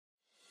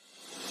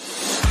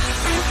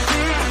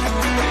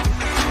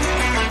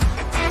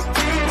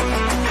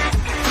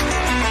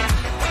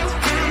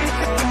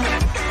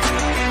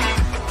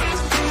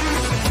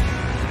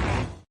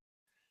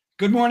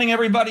Good morning,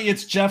 everybody.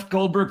 It's Jeff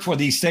Goldberg for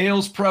the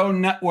Sales Pro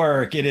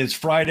Network. It is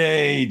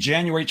Friday,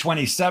 January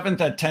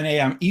 27th at 10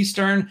 a.m.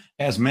 Eastern.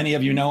 As many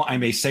of you know,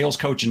 I'm a sales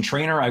coach and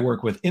trainer. I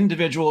work with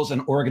individuals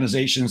and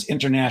organizations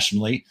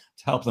internationally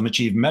to help them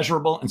achieve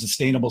measurable and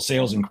sustainable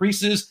sales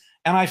increases.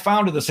 And I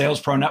founded the Sales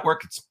Pro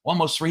Network, it's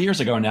almost 3 years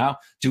ago now,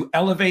 to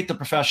elevate the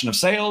profession of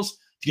sales,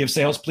 to give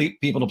sales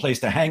people a place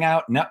to hang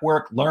out,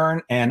 network,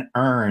 learn, and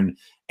earn.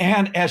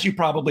 And as you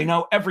probably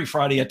know, every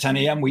Friday at 10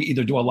 a.m., we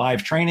either do a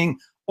live training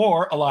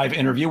or a live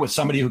interview with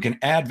somebody who can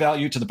add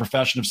value to the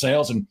profession of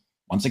sales. And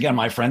once again,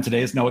 my friend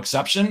today is no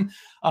exception.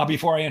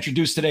 Before I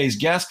introduce today's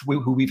guest,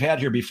 who we've had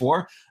here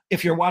before,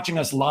 if you're watching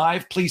us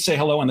live, please say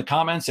hello in the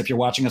comments. If you're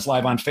watching us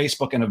live on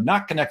Facebook and have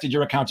not connected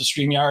your account to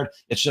StreamYard,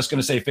 it's just going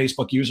to say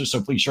Facebook user, so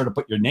please sure to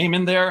put your name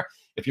in there.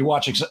 If you're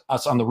watching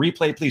us on the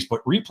replay, please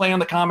put replay in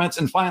the comments.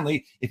 And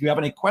finally, if you have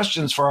any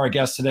questions for our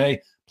guest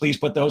today, please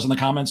put those in the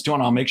comments too,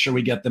 and I'll make sure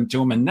we get them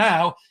to him. And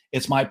now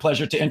it's my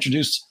pleasure to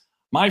introduce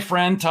my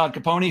friend, Todd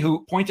Caponi,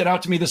 who pointed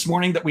out to me this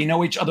morning that we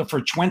know each other for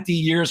 20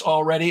 years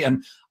already.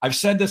 And I've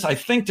said this, I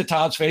think, to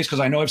Todd's face, because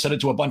I know I've said it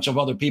to a bunch of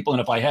other people.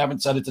 And if I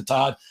haven't said it to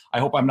Todd,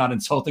 I hope I'm not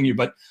insulting you.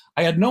 But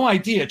I had no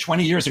idea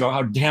 20 years ago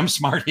how damn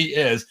smart he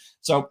is.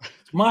 So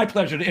it's my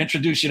pleasure to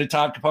introduce you to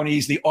Todd Caponi.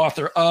 He's the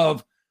author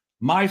of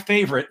my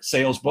favorite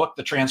sales book,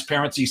 The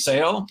Transparency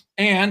Sale,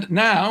 and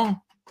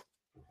now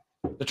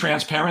The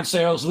Transparent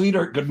Sales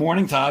Leader. Good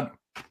morning, Todd.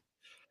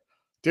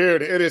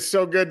 Dude, it is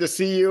so good to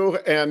see you.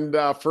 And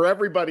for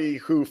everybody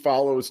who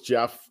follows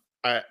Jeff,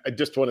 I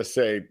just want to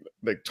say,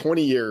 like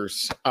 20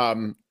 years,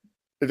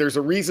 there's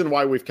a reason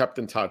why we've kept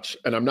in touch.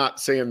 And I'm not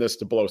saying this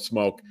to blow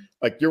smoke.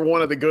 Like, you're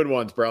one of the good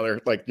ones, brother.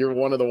 Like, you're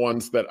one of the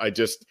ones that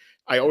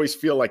I always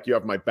feel like you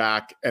have my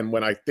back. And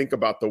when I think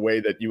about the way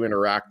that you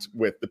interact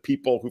with the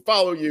people who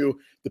follow you,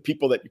 the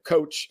people that you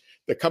coach,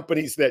 the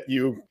companies that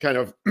you kind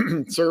of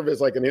serve as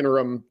like an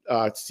interim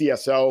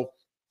CSO,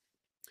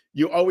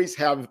 you always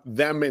have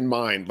them in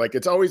mind. Like,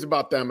 it's always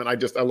about them. And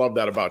I love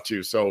that about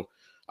you. So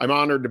I'm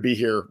honored to be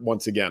here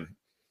once again.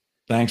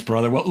 Thanks,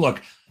 brother. Well,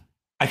 look,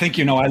 I think,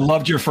 I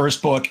loved your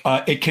first book.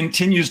 It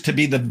continues to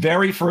be the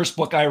very first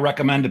book I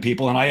recommend to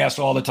people. And I ask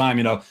all the time,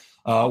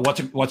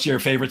 what's your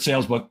favorite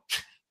sales book?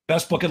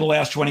 Best book of the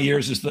last 20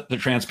 years is the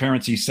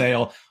Transparency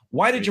Sale.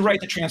 Why did you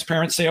write The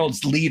Transparent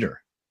Sales Leader?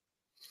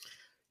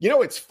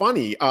 It's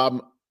funny.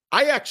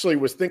 I actually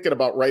was thinking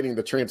about writing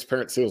The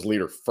Transparent Sales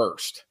Leader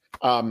first.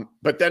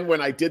 But then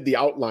when I did the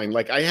outline,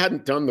 like, I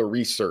hadn't done the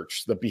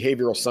research, the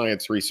behavioral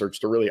science research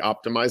to really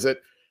optimize it.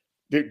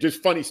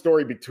 Just funny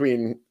story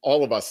between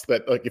all of us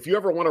that, like, if you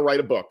ever want to write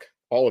a book,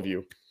 all of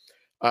you,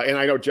 and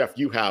I know, Jeff,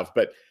 you have,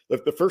 but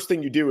the first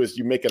thing you do is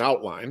you make an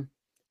outline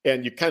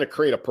and you kind of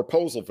create a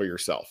proposal for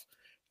yourself.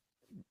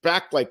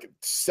 Back like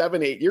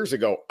 7-8 years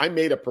ago, I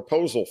made a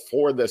proposal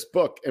for this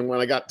book. And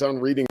when I got done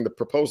reading the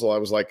proposal, I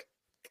was like,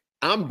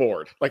 I'm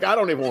bored. Like, I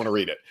don't even want to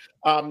read it.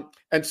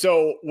 And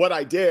so what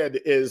I did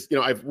is,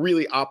 I've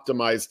really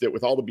optimized it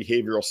with all the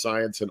behavioral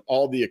science and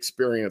all the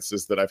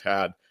experiences that I've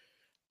had.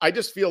 I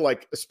just feel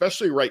like,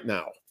 especially right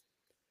now,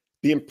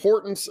 the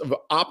importance of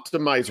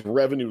optimized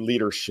revenue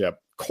leadership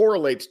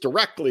correlates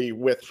directly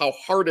with how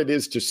hard it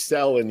is to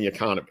sell in the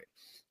economy,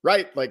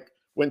 right? Like,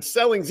 when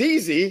selling's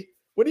easy,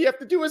 what do you have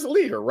to do as a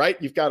leader, right?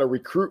 You've got to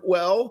recruit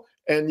well,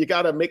 and you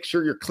got to make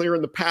sure you're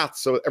clearing the path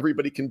so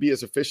everybody can be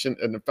as efficient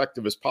and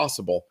effective as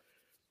possible.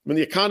 When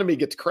the economy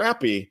gets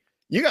crappy,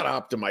 you got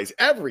to optimize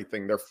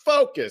everything. Their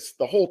focus,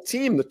 the whole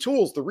team, the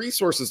tools, the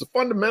resources, the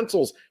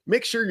fundamentals.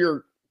 Make sure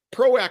you're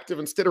proactive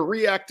instead of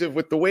reactive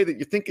with the way that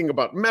you're thinking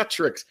about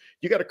metrics.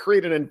 You got to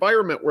create an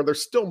environment where they're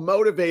still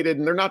motivated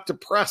and they're not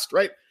depressed,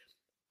 right?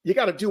 You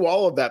got to do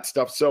all of that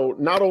stuff. So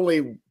not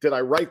only did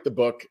I write the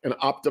book and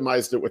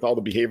optimized it with all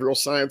the behavioral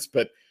science,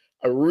 but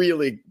I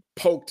really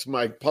poked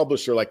my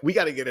publisher, like, we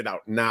got to get it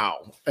out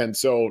now. And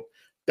so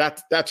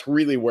that's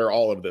really where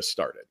all of this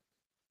started.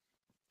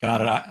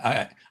 Got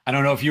it. I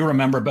don't know if you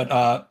remember,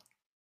 but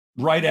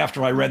right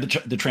after I read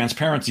the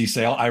Transparency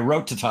Sale, I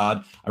wrote to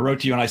Todd. I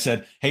wrote to you and I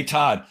said, hey,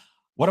 Todd,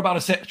 what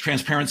about a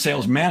transparent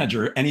sales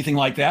manager? Anything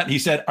like that? And he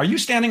said, are you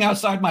standing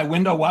outside my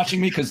window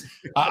watching me? Because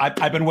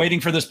I've been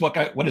waiting for this book.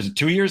 What is it,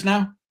 2 years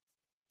now?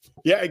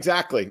 Yeah,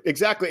 exactly.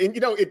 And,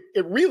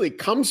 it really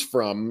comes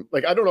from,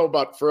 like, I don't know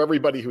about for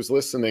everybody who's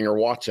listening or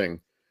watching,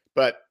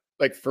 but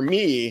like, for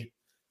me,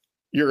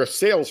 you're a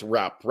sales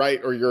rep,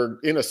 right? Or you're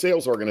in a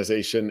sales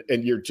organization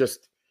and you're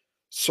just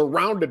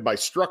surrounded by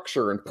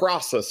structure and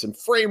process and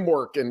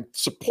framework and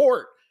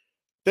support.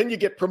 Then you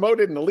get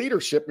promoted into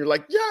leadership and you're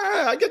like,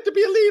 yeah, I get to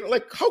be a leader.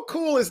 Like, how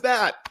cool is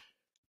that?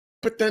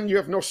 But then you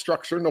have no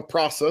structure, no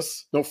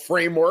process, no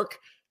framework.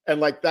 And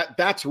like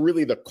that's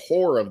really the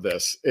core of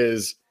this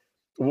is,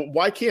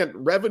 why can't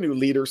revenue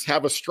leaders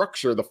have a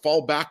structure to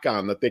fall back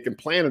on that they can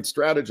plan and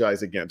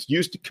strategize against,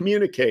 use to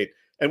communicate?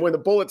 And when the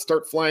bullets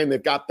start flying,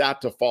 they've got that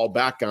to fall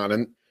back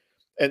on.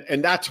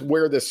 And that's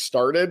where this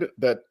started.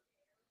 That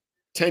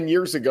 10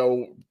 years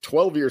ago,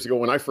 12 years ago,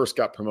 when I first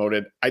got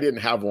promoted, I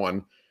didn't have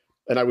one.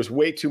 And I was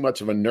way too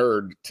much of a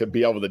nerd to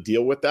be able to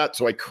deal with that.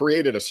 So I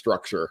created a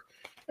structure.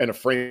 and a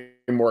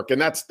framework.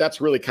 And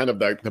that's really kind of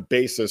the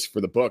basis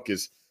for the book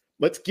is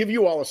let's give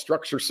you all a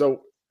structure.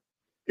 So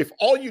if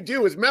all you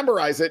do is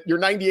memorize it, you're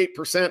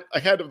 98%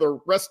 ahead of the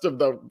rest of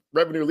the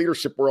revenue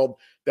leadership world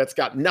that's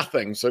got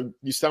nothing. So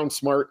you sound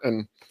smart,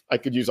 and I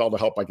could use all the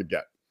help I could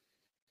get.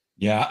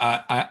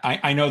 Yeah,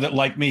 I know that,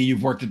 like me,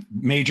 you've worked at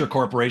major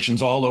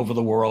corporations all over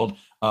the world,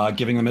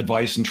 giving them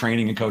advice and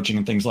training and coaching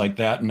and things like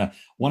that. And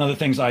one of the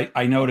things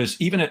I notice,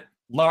 even at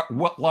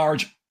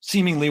large,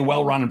 seemingly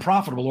well-run and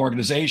profitable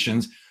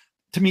organizations,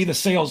 to me, the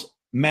sales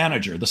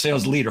manager, the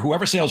sales leader,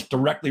 whoever sales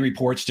directly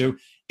reports to,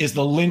 is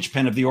the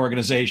linchpin of the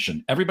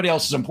organization. Everybody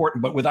else is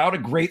important, but without a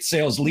great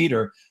sales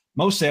leader,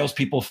 most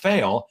salespeople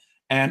fail.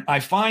 And I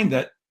find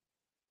that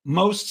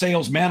most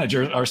sales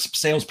managers are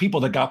salespeople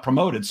that got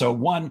promoted. So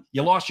one,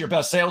 you lost your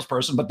best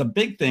salesperson, but the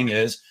big thing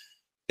is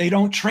they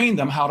don't train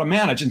them how to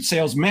manage. And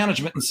sales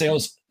management and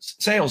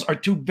sales are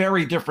two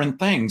very different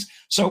things.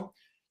 So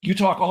you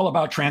talk all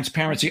about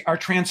transparency. Are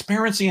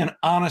transparency and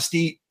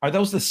honesty, are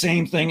those the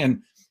same thing?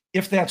 And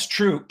if that's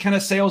true, can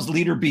a sales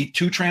leader be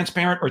too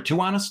transparent or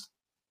too honest?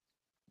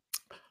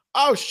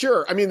 Oh,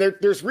 sure. I mean,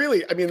 there's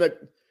really, I mean, the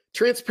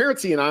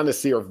transparency and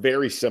honesty are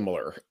very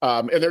similar.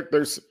 And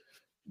there's,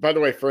 by the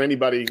way, for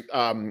anybody,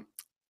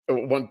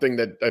 one thing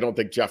that I don't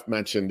think Jeff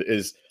mentioned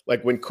is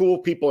like when cool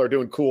people are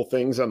doing cool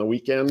things on the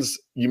weekends,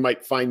 you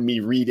might find me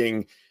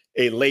reading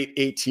a late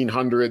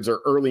 1800s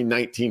or early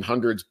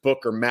 1900s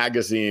book or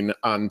magazine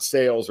on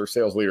sales or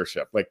sales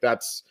leadership. Like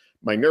that's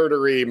my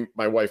nerdery.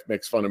 My wife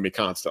makes fun of me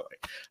constantly.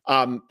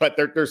 But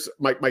there's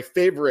my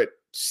favorite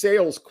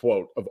sales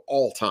quote of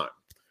all time.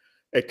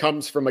 It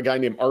comes from a guy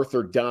named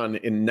Arthur Dunn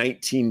in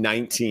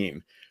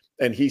 1919.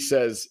 And he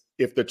says,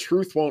 if the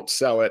truth won't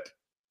sell it,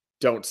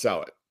 don't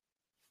sell it.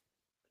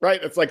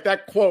 Right? It's like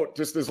that quote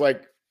just is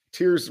like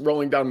tears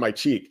rolling down my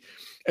cheek.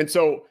 And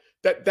so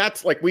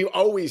that's like, we've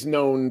always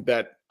known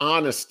that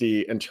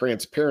honesty and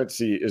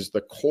transparency is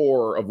the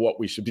core of what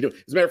we should be doing.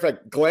 As a matter of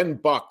fact, Glenn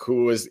Buck,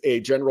 who was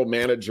a general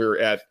manager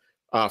at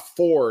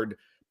Ford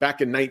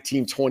back in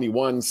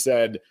 1921,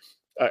 said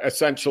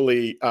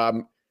essentially,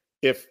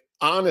 if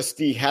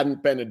honesty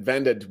hadn't been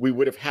invented, we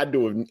would have had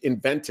to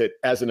invent it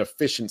as an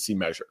efficiency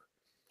measure.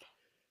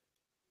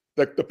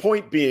 The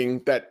point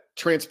being that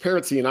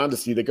transparency and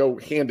honesty, they go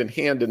hand in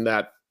hand in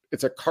that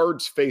it's a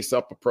cards face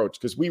up approach,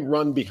 because we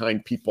run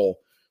behind people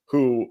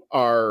who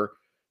are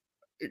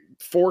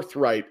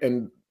forthright,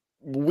 and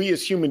we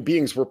as human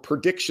beings, we're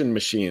prediction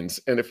machines.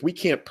 And if we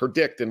can't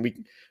predict and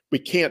we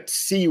can't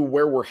see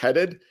where we're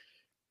headed,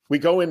 we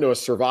go into a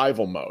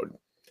survival mode.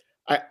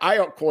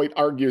 I quite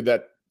argue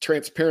that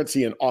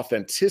transparency and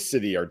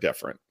authenticity are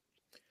different,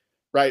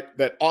 right?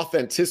 That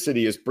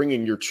authenticity is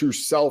bringing your true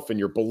self and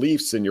your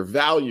beliefs and your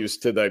values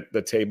to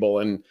the table.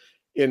 And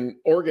in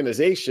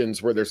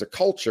organizations where there's a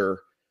culture,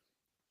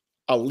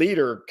 a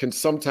leader can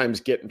sometimes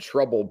get in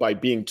trouble by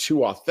being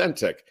too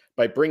authentic,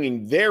 by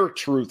bringing their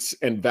truths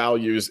and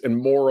values and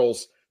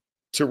morals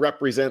to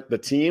represent the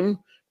team,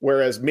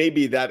 whereas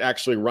maybe that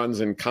actually runs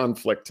in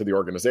conflict to the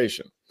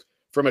organization.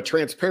 From a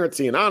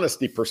transparency and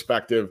honesty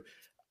perspective,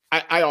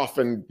 I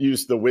often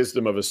use the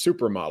wisdom of a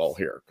supermodel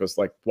here, because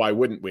like, why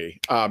wouldn't we?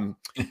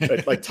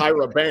 Like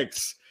Tyra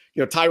Banks,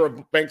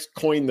 Tyra Banks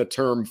coined the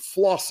term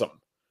flawsome.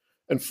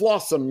 And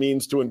flawsome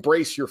means to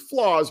embrace your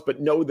flaws, but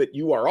know that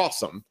you are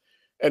awesome.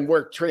 And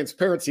where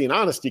transparency and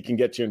honesty can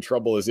get you in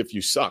trouble is if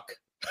you suck,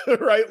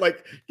 right?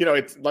 Like,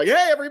 it's like,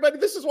 hey, everybody,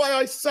 this is why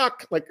I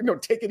suck. Like, no,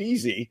 take it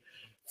easy.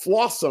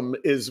 Flawsome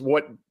is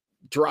what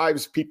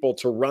drives people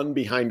to run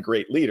behind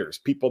great leaders,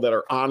 people that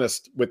are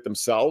honest with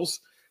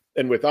themselves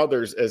and with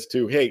others as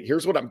to, hey,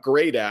 here's what I'm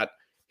great at.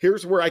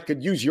 Here's where I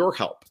could use your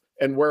help,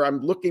 and where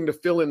I'm looking to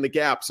fill in the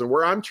gaps, and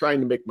where I'm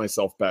trying to make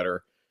myself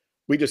better.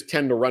 We just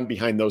tend to run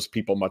behind those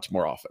people much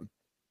more often.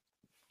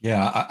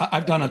 Yeah,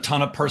 I've done a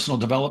ton of personal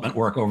development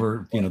work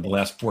over the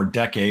last 4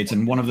 decades,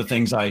 and one of the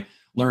things I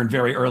learned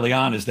very early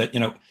on is that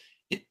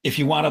if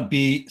you want to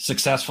be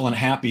successful and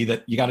happy,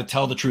 that you got to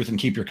tell the truth and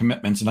keep your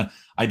commitments. And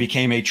I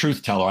became a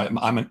truth teller.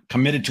 I'm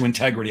committed to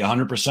integrity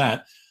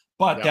 100%.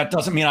 But that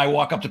doesn't mean I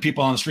walk up to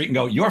people on the street and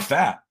go, "You're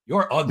fat,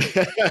 you're ugly."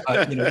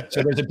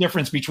 So there's a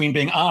difference between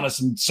being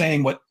honest and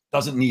saying what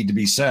doesn't need to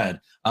be said.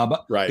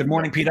 But right. Good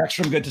morning, Pete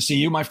Ekstrom. Good to see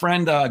you, my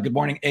friend. Good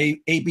morning,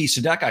 A.B.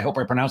 Sadek. I hope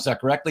I pronounced that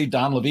correctly.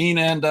 Don Levine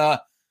and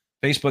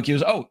Facebook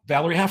user. Oh,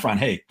 Valerie Heffron.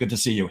 Hey, good to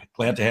see you.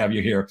 Glad to have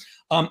you here.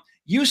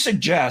 You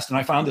suggest, and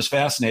I found this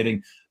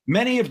fascinating,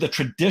 many of the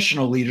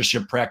traditional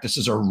leadership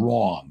practices are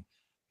wrong.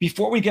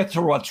 Before we get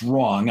to what's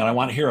wrong, and I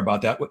want to hear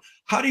about that,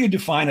 how do you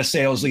define a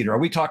sales leader? Are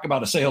we talking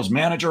about a sales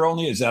manager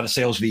only? Is that a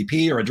sales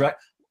VP or a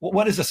direct?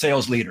 What is a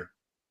sales leader?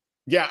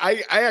 Yeah,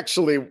 I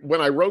actually,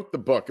 when I wrote the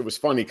book, it was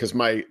funny because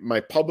my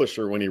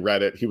publisher, when he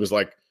read it, he was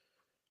like,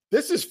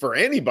 this is for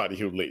anybody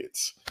who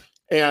leads.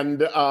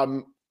 And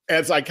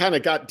as I kind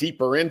of got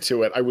deeper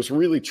into it, I was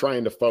really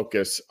trying to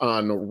focus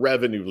on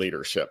revenue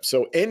leadership.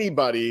 So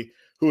anybody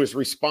who is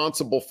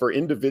responsible for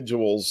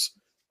individuals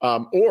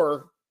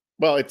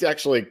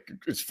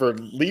it's for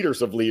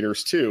leaders of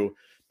leaders too,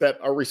 that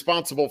are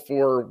responsible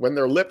for when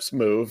their lips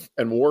move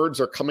and words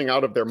are coming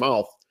out of their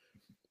mouth,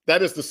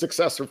 that is the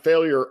success or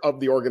failure of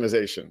the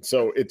organization.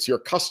 So it's your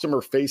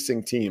customer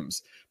facing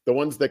teams, the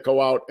ones that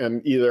go out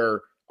and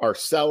either are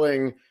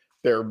selling,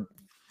 they're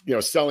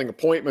selling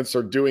appointments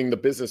or doing the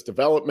business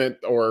development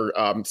or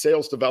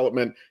sales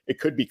development. It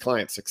could be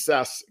client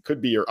success. It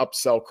could be your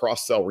upsell,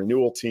 cross-sell,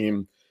 renewal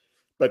team.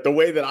 But the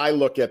way that I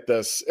look at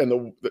this,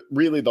 and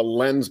really the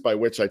lens by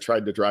which I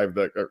tried to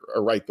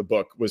write the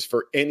book, was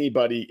for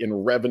anybody in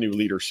revenue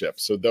leadership.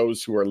 So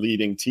those who are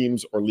leading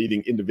teams or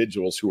leading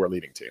individuals who are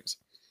leading teams.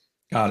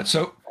 Got it.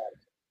 So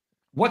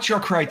what's your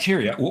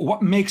criteria?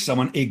 What makes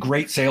someone a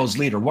great sales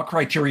leader? What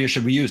criteria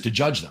should we use to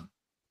judge them?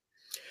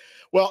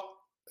 Well,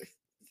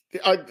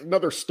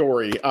 another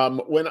story.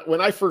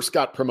 When I first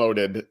got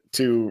promoted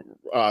to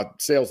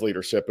sales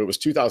leadership, it was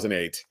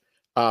 2008.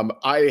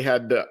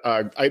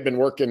 I'd been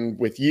working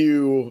with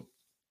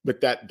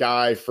that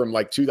guy from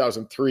like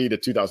 2003 to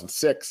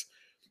 2006.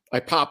 I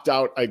popped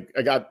out. I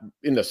got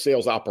into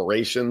sales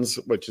operations,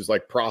 which is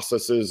like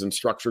processes and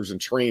structures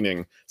and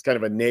training. It's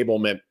kind of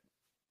enablement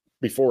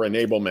before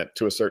enablement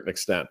to a certain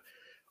extent.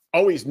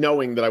 Always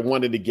knowing that I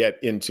wanted to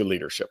get into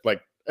leadership.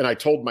 And I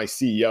told my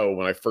CEO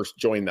when I first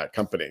joined that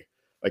company,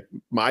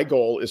 my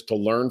goal is to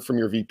learn from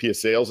your VP of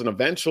sales and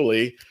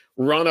eventually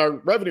run a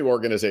revenue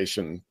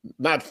organization,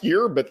 not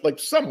here, but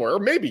somewhere,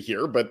 maybe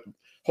here, but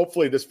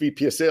hopefully this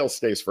VP of sales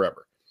stays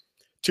forever.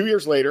 2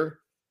 years later,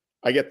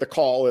 I get the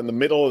call in the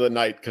middle of the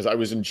night, because I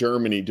was in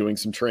Germany doing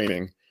some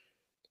training,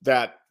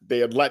 that they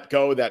had let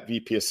go that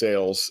VP of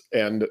sales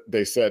and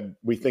they said,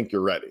 "We think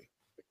you're ready."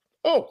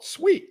 Oh,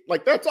 sweet.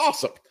 That's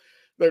awesome.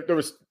 There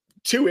was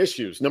two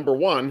issues. Number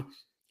one,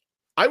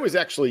 I was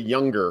actually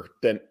younger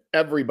than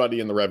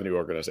everybody in the revenue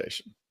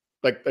organization.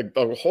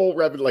 The whole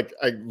revenue,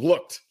 I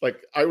looked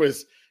like I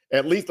was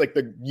at least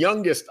the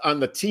youngest on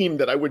the team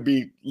that I would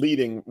be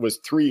leading was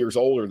 3 years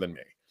older than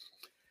me.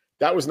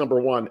 That was number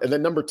one. And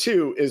then number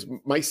two is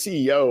my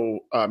CEO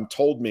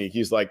told me,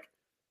 he's like,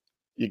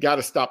 "You got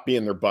to stop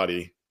being their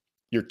buddy.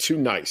 You're too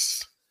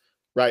nice,"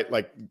 right?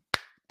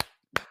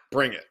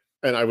 Bring it.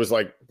 And I was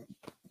like,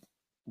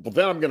 well,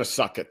 then I'm going to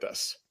suck at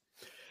this.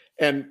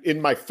 And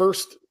in my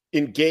first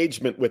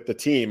engagement with the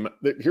team,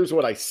 here's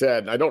what I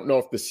said. I don't know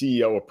if the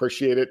CEO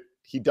appreciated it.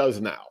 He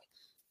does now.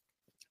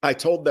 I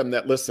told them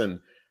that,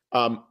 listen,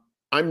 I'm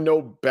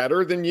no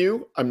better than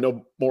you. I'm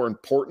no more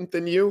important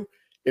than you.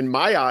 In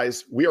my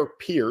eyes, we are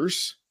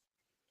peers.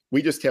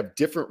 We just have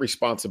different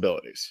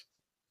responsibilities.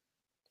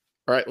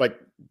 All right.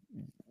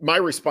 My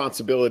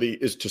responsibility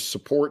is to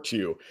support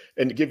you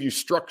and to give you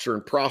structure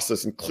and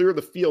process and clear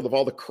the field of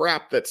all the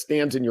crap that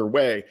stands in your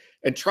way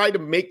and try to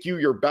make you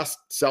your best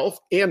self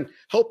and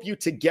help you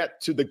to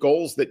get to the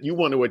goals that you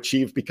want to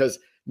achieve, because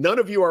none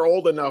of you are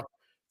old enough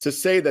to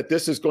say that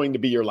this is going to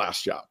be your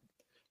last job,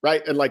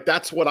 right? And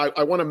that's what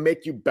I want to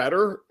make you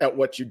better at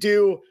what you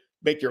do,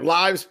 make your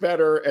lives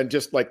better, and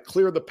just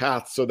clear the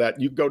path so that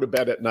you go to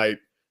bed at night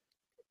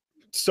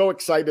so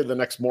excited the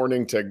next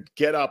morning to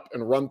get up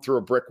and run through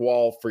a brick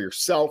wall for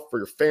yourself, for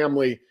your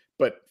family,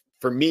 but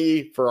for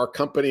me, for our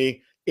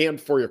company,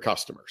 and for your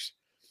customers.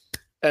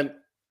 And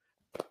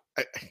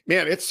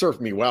man, it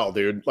served me well,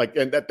 dude.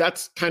 And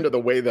that's kind of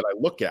the way that I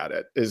look at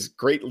it, is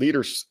great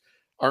leaders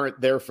aren't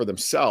there for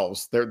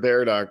themselves. They're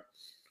there to,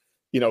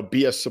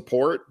 be a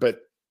support,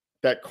 but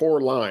that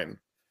core line,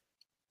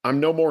 "I'm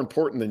no more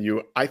important than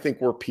you. I think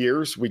we're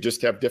peers. We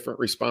just have different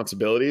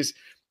responsibilities."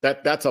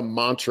 That's a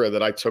mantra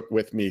that I took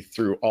with me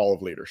through all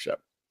of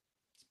leadership.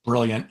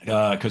 Brilliant.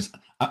 Because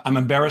I'm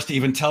embarrassed to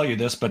even tell you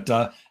this, but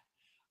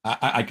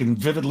I can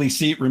vividly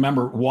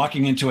remember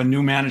walking into a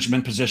new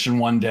management position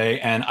one day,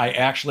 and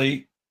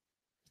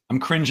I'm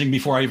cringing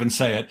before I even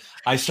say it.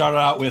 I started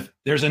out with,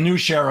 "There's a new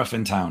sheriff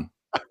in town."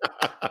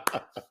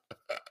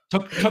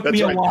 Took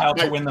me a while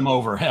to win them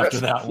over after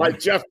that one. My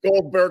Jeff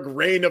Goldberg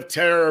reign of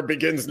terror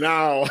begins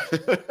now.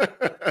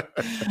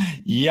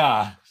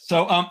 Yeah.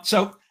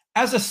 So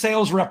as a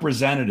sales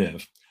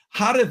representative,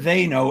 how do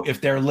they know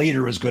if their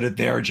leader is good at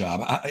their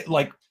job?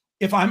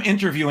 If I'm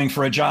interviewing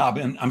for a job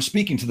and I'm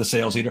speaking to the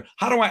sales leader,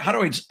 how do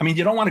I mean,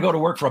 you don't want to go to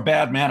work for a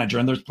bad manager,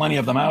 and there's plenty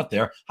of them out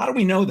there. How do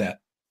we know that?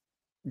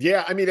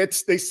 Yeah. I mean,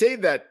 they say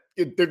that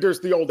there's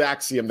the old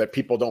axiom that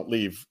people don't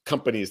leave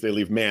companies, they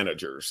leave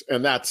managers.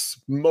 And that's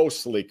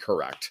mostly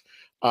correct.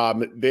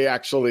 They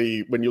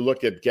actually, when you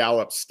look at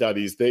Gallup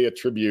studies, they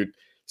attribute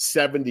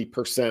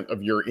 70%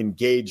 of your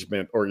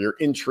engagement or your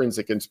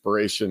intrinsic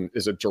inspiration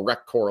is a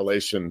direct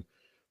correlation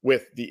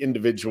with the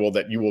individual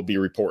that you will be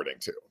reporting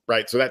to,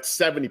 right? So that's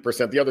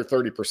 70%. The other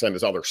 30%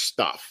 is other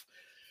stuff.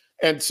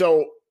 And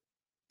so,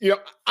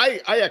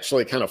 I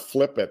actually kind of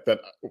flip it, that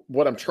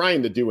what I'm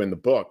trying to do in the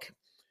book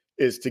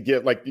is to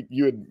give, I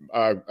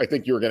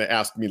think you were going to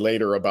ask me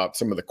later about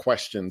some of the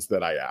questions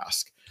that I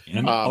ask.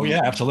 Oh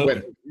yeah,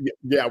 absolutely.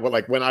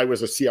 When I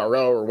was a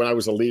CRO or when I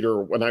was a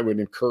leader, when I would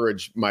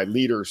encourage my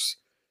leaders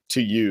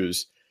to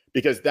use,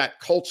 because that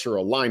culture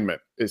alignment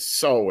is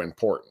so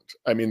important.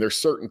 I mean, there's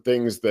certain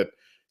things that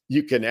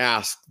you can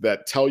ask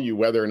that tell you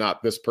whether or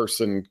not this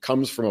person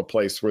comes from a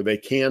place where they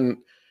can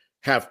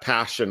have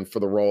passion for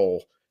the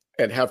role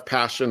and have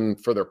passion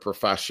for their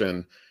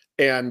profession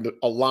and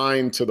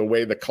align to the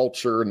way the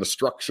culture and the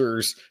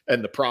structures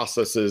and the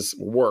processes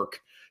work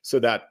so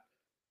that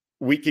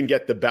we can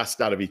get the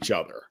best out of each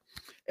other.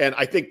 And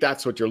I think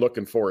that's what you're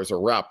looking for as a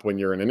rep when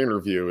you're in an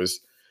interview is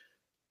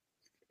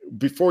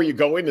before you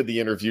go into the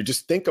interview,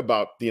 just think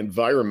about the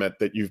environment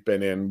that you've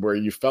been in where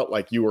you felt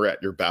like you were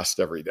at your best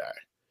every day.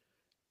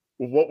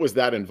 What was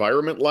that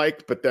environment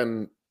like? But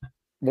then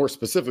more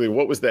specifically,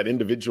 what was that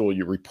individual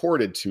you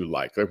reported to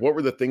like? Like, what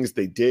were the things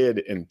they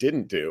did and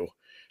didn't do?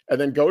 And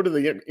then go to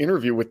the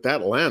interview with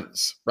that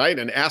lens, right?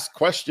 And ask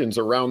questions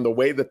around the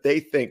way that they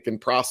think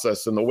and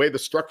process and the way the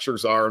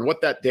structures are and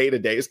what that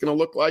day-to-day is going to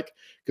look like.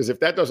 Because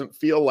if that doesn't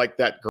feel like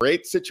that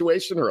great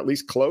situation, or at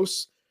least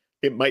close,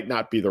 it might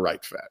not be the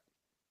right fit.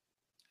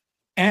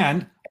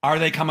 And are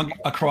they coming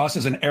across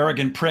as an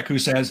arrogant prick who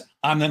says,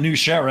 I'm the new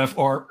sheriff,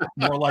 or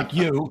more like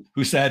you,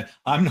 who said,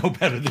 I'm no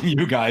better than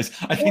you guys?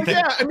 I think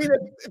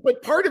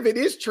but part of it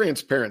is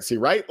transparency,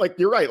 right? Like,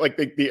 you're right. Like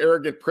the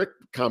arrogant prick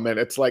comment,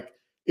 it's like,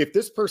 if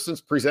this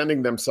person's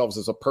presenting themselves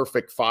as a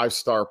perfect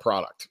 5-star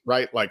product,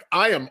 right? Like,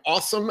 I am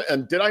awesome.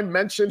 And did I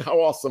mention how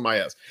awesome I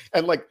is?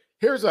 And like,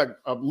 here's a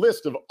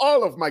list of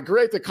all of my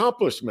great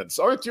accomplishments.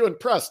 Aren't you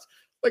impressed?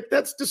 Like,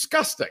 that's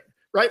disgusting,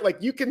 right? Like,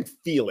 you can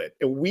feel it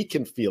and we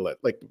can feel it.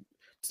 Like,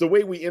 it's the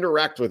way we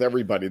interact with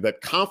everybody,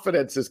 that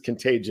confidence is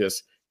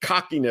contagious.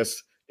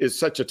 Cockiness is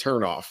such a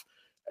turnoff.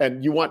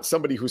 And you want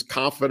somebody who's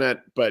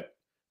confident, but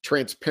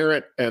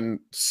transparent and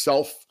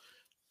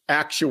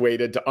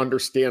self-actuated to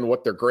understand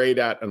what they're great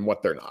at and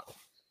what they're not.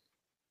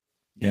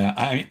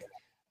 Yeah,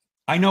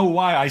 I know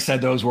why I said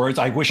those words.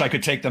 I wish I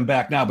could take them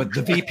back now. But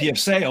the VP of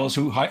sales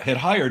who had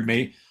hired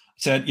me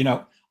said,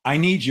 I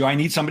need you. I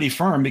need somebody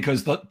firm,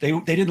 because they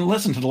didn't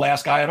listen to the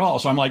last guy at all.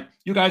 So I'm like,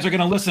 you guys are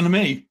going to listen to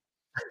me.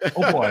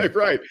 Oh boy.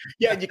 Right.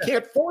 Yeah. You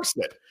can't force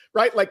it.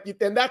 Right. Like,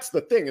 and that's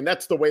the thing. And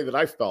that's the way that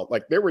I felt.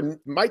 Like,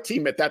 my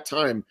team at that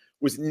time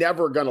was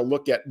never going to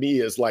look at me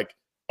as like,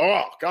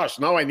 oh gosh,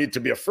 now I need to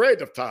be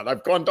afraid of Todd.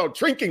 I've gone down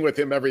drinking with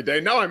him every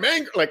day. Now I'm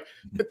angry. Like,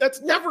 but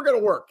that's never going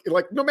to work.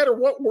 Like, no matter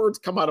what words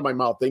come out of my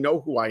mouth, they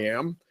know who I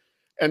am.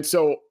 And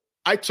so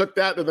I took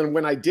that. And then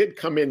when I did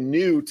come in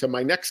new to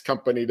my next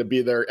company to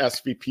be their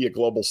SVP of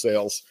global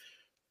sales,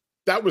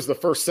 that was the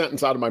first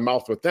sentence out of my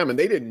mouth with them. And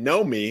they didn't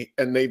know me,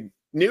 and they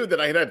knew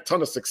that I had a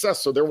ton of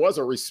success. So there was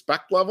a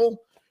respect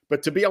level,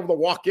 but to be able to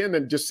walk in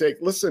and just say,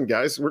 listen,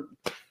 guys,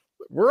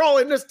 we're all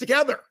in this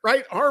together,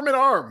 right? Arm in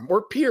arm.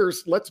 We're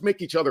peers. Let's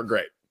make each other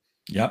great.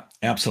 Yep,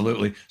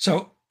 absolutely.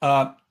 So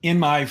in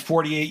my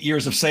 48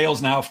 years of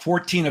sales now,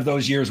 14 of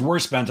those years were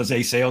spent as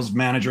a sales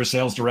manager,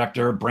 sales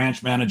director,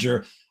 branch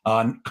manager,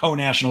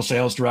 co-national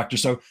sales director.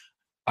 So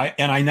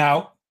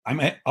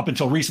I'm up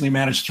until recently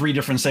managed 3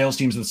 different sales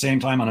teams at the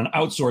same time on an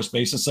outsourced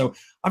basis. So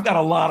I've got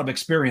a lot of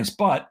experience,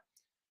 but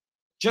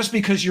just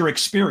because you're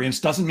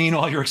experienced doesn't mean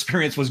all your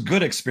experience was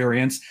good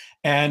experience.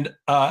 And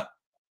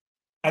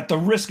at the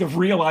risk of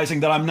realizing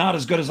that I'm not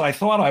as good as I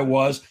thought I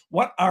was,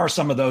 what are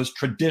some of those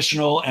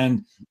traditional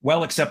and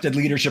well-accepted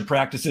leadership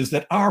practices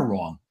that are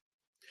wrong?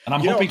 And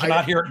I'm hoping to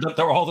not hear that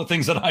they're all the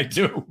things that I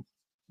do.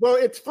 Well,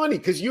 it's funny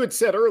because you had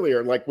said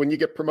earlier, like, when you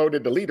get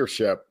promoted to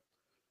leadership,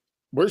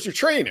 where's your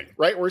training,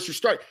 right? Where's your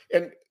start?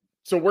 And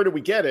so where do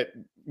we get it?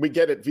 We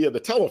get it via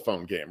the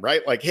telephone game,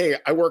 right? Like, hey,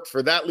 I worked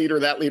for that leader,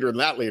 and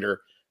that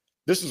leader.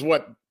 This is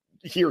what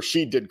he or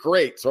she did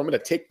great. So I'm going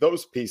to take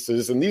those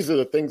pieces, and these are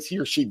the things he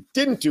or she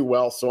didn't do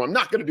well. So I'm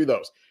not going to do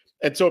those.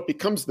 And so it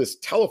becomes this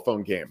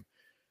telephone game.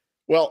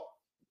 Well,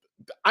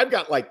 I've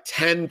got like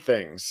 10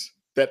 things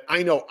that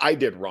I know I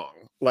did wrong.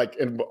 Like,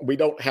 and we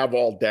don't have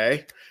all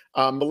day.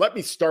 But let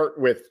me start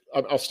with,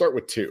 I'll start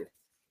with 2.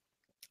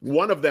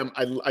 One of them,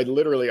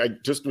 I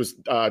just was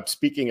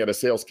speaking at a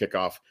sales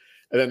kickoff,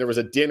 and then there was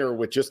a dinner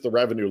with just the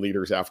revenue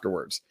leaders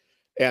afterwards.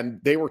 And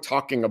they were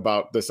talking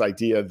about this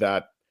idea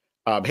that,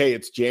 hey,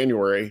 it's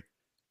January,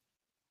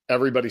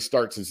 everybody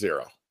starts at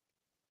 0,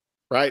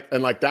 right?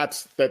 And like,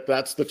 that's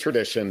the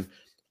tradition.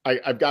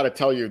 I've got to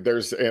tell you,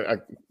 there's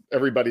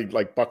everybody,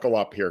 like, buckle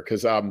up here,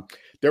 because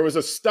there was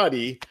a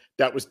study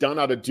that was done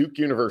out of Duke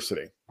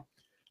University.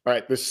 All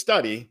right, this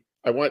study,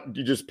 I want you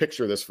to just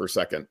picture this for a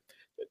second.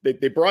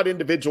 They brought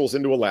individuals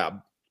into a lab.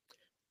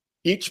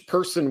 Each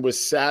person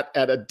was sat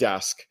at a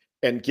desk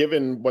and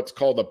given what's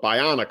called a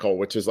Bionicle,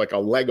 which is like a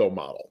Lego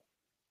model.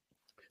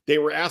 They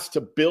were asked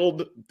to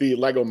build the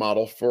Lego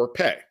model for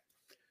pay.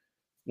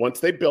 Once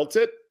they built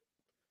it,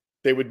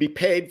 they would be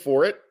paid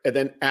for it and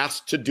then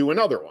asked to do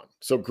another one.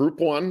 So group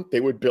 1, they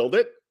would build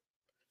it.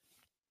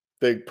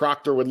 The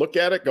proctor would look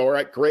at it, go, all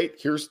right, great,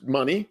 here's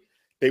money.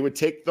 They would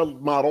take the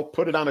model,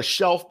 put it on a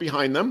shelf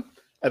behind them,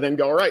 and then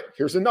go, all right,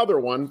 here's another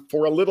one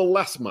for a little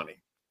less money.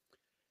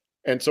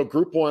 And so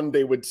group 1,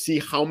 they would see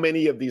how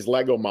many of these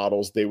Lego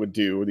models they would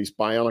do, these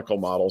Bionicle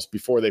models,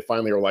 before they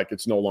finally were like,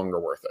 it's no longer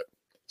worth it.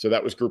 So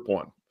that was group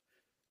 1.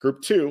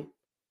 Group 2,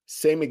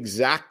 same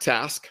exact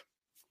task,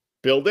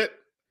 build it,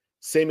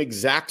 same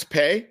exact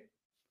pay.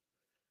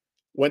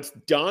 Once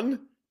done,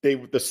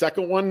 the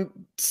second one,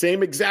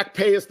 same exact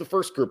pay as the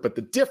first group, but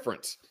the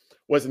difference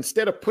was,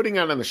 instead of putting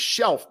it on the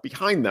shelf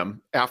behind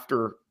them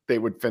after they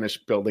would finish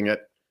building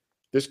it,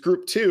 This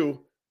group 2,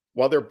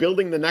 while they're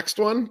building the next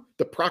one,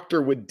 the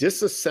proctor would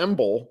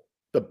disassemble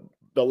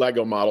the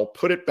Lego model,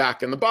 put it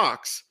back in the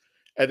box,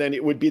 and then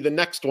it would be the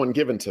next one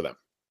given to them,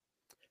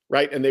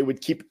 right? And they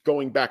would keep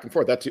going back and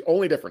forth. That's the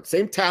only difference.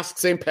 Same task,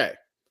 same pay.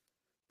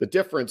 The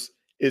difference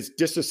is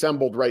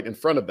disassembled right in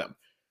front of them.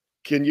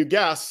 Can you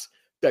guess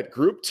that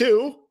group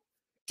 2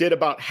 did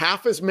about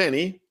half as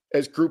many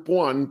as group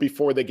 1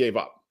 before they gave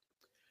up?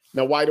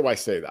 Now, why do I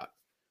say that?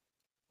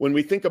 When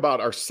we think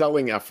about our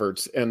selling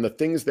efforts and the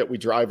things that we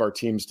drive our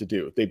teams to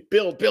do, they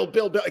build, go,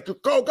 build.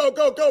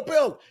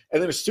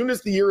 And then as soon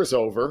as the year is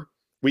over,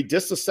 we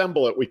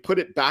disassemble it, we put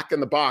it back in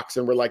the box,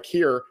 and we're like,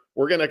 here,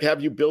 we're going to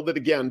have you build it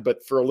again,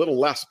 but for a little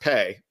less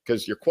pay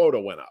because your quota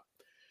went up.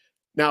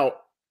 Now,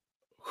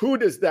 who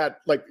does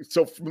that, like,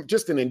 so from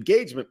just an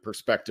engagement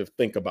perspective,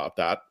 think about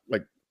that.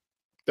 Like,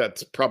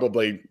 that's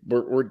probably,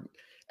 we're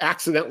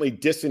accidentally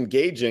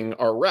disengaging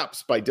our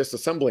reps by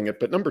disassembling it.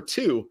 But number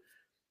 2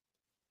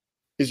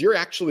 is you're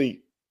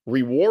actually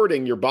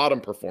rewarding your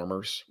bottom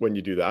performers when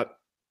you do that,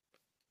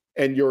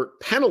 and you're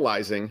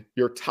penalizing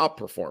your top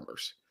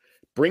performers,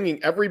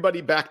 bringing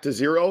everybody back to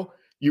zero.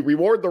 You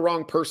reward the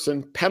wrong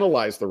person,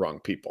 penalize the wrong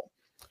people.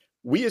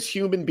 We as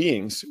human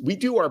beings, we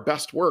do our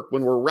best work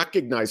when we're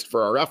recognized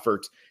for our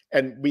efforts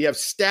and we have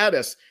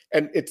status,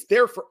 and it's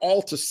there for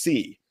all to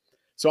see.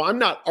 So I'm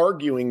not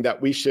arguing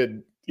that we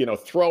should,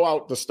 throw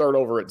out the start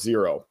over at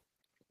zero.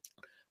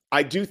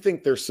 I do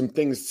think there's some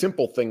things,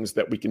 simple things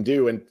that we can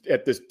do. And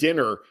at this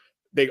dinner,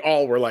 they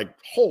all were like,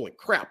 holy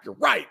crap, you're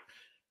right.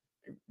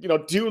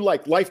 Do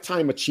like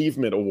lifetime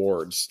achievement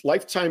awards,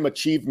 lifetime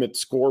achievement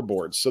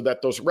scoreboards, so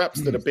that those reps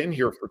that have been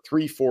here for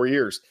 3-4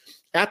 years,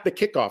 at the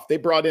kickoff, they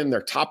brought in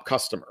their top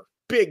customer,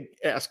 big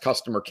ass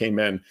customer came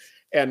in.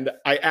 And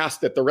I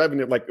asked at the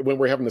revenue, like when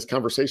we're having this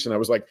conversation, I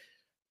was like,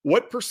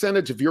 what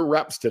percentage of your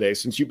reps today,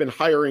 since you've been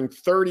hiring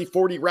 30,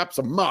 40 reps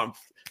a month,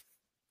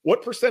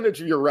 what percentage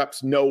of your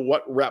reps know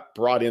what rep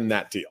brought in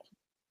that deal?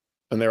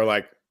 And they were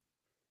like,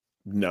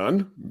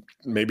 none,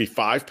 maybe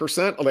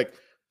 5%. I'm like,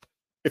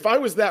 if I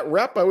was that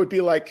rep, I would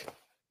be like,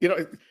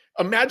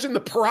 imagine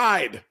the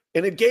pride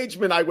and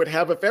engagement I would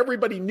have if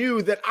everybody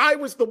knew that I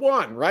was the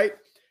one, right?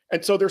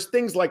 And so there's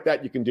things like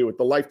that you can do with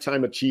the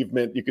lifetime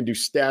achievement. You can do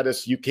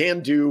status. You can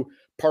do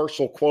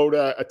partial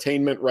quota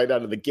attainment right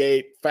out of the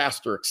gate,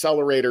 faster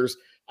accelerators.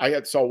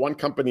 I saw one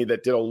company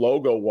that did a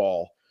logo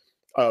wall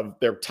of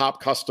their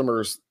top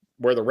customers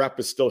where the rep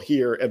is still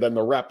here, and then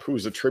the rep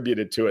who's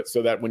attributed to it,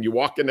 so that when you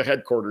walk into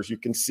headquarters, you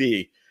can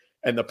see.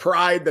 And the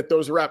pride that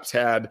those reps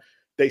had,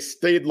 they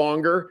stayed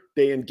longer,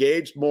 they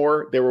engaged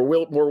more, they were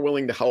more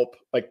willing to help.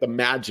 Like, the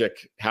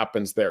magic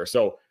happens there.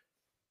 So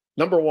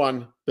number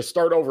 1, the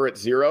start over at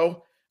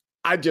zero,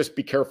 I'd just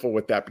be careful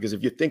with that, because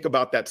if you think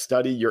about that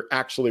study, you're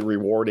actually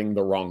rewarding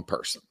the wrong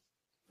person.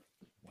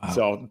 Wow.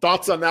 So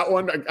thoughts on that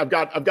one? I've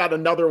got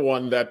another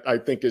one that I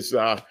think is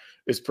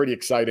pretty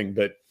exciting,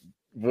 but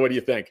what do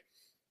you think?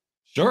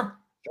 Sure.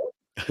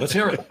 Let's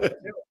hear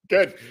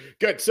it.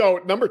 Good. So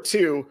number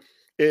 2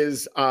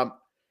 is,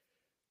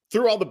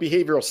 through all the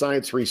behavioral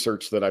science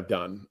research that I've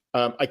done,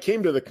 I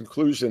came to the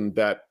conclusion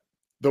that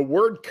the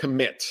word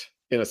commit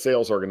in a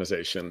sales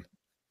organization,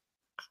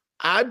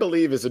 I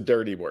believe, is a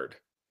dirty word.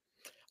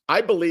 I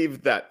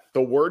believe that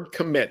the word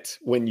commit,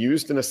 when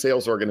used in a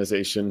sales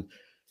organization,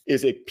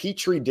 is a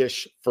petri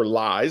dish for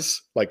lies.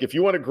 Like, if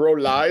you want to grow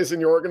lies in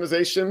your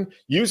organization,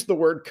 use the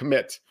word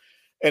commit.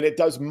 And it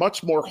does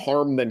much more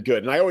harm than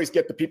good. And I always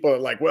get the people that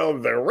are like, well,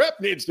 the rep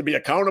needs to be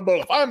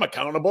accountable if I'm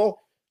accountable.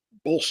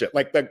 Bullshit.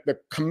 Like, the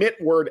commit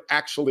word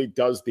actually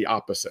does the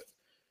opposite.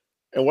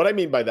 And what I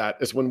mean by that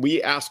is, when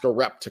we ask a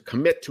rep to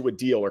commit to a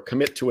deal or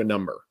commit to a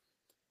number,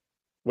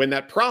 when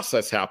that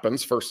process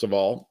happens, first of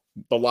all,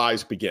 the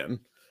lies begin,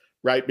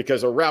 right?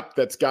 Because a rep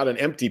that's got an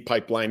empty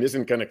pipeline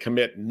isn't going to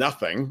commit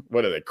nothing.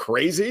 What are they,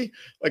 crazy?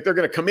 Like, they're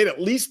going to commit at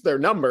least their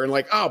number, and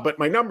like, oh, but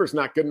my number's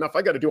not good enough.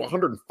 I got to do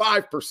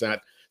 105%.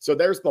 So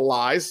there's the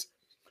lies.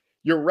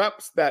 Your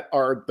reps that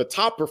are the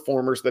top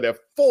performers that have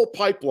full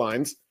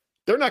pipelines,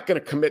 they're not going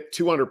to commit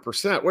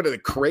 200%. What are they,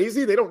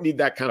 crazy? They don't need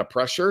that kind of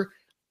pressure.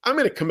 I'm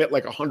going to commit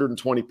like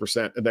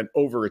 120% and then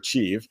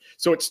overachieve.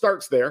 So it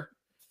starts there.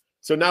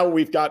 So now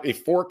we've got a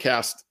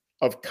forecast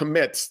of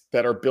commits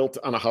that are built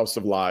on a house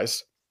of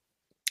lies.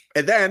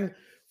 And then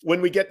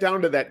when we get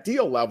down to that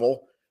deal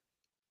level,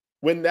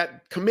 when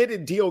that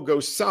committed deal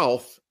goes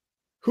south,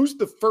 who's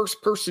the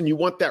first person you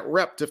want that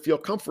rep to feel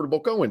comfortable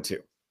going to?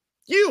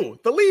 You,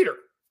 the leader.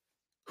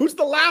 Who's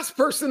the last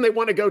person they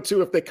want to go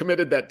to if they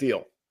committed that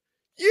deal?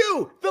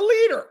 You, the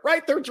leader,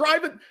 right? They're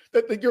driving,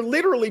 you're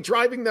literally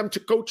driving them to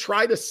go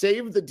try to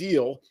save the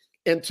deal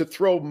and to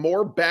throw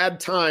more bad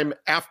time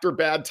after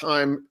bad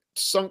time,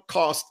 sunk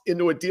cost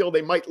into a deal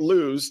they might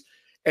lose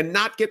and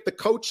not get the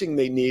coaching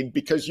they need,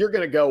 because you're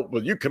going to go,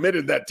 well, you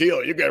committed that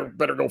deal. You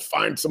better go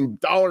find some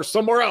dollars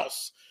somewhere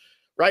else,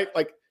 right?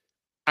 Like,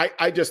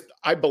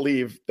 I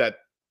believe that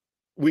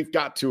we've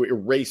got to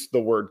erase the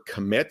word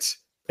commit,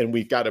 and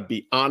we've got to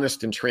be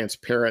honest and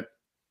transparent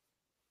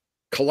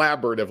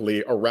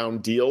collaboratively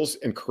around deals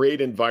and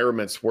create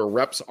environments where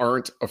reps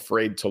aren't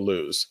afraid to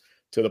lose,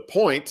 to the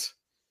point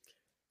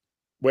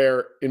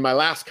where in my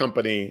last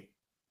company,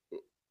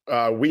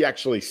 we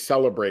actually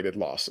celebrated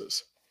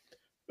losses.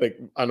 Like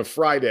on a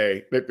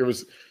Friday, there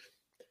was,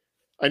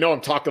 I know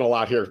I'm talking a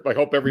lot here, but I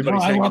hope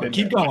everybody's hanging in there.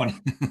 Keep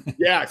going.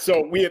 Yeah.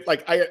 So we had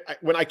like,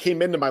 when I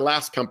came into my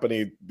last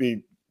company,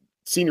 the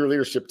senior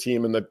leadership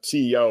team and the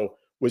CEO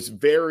was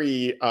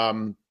very,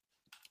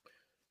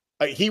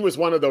 he was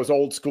one of those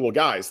old school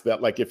guys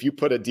that like, if you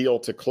put a deal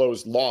to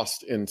close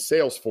lost in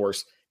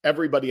Salesforce,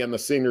 everybody on the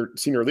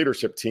senior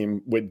leadership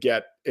team would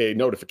get a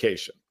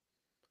notification.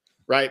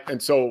 Right.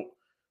 And so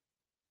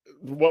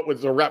what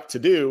was the rep to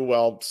do?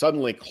 Well,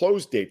 suddenly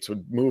close dates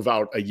would move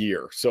out a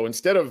year. So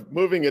instead of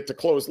moving it to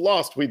close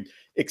lost, we'd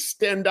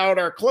extend out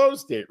our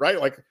close date, right?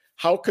 Like,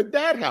 how could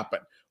that happen?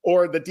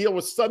 Or the deal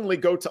would suddenly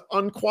go to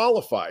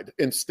unqualified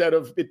instead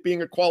of it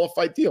being a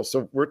qualified deal.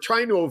 So we're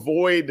trying to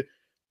avoid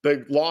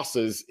the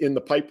losses in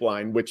the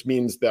pipeline, which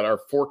means that our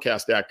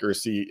forecast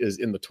accuracy is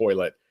in the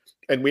toilet.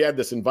 And we had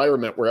this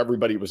environment where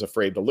everybody was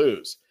afraid to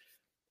lose.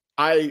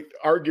 I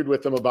argued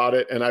with them about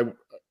it, and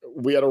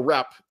we had a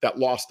rep that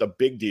lost a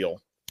big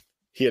deal.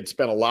 He had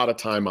spent a lot of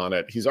time on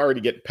it. He's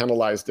already getting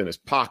penalized in his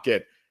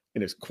pocket,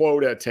 in his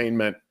quota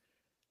attainment.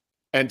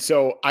 And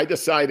so I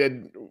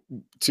decided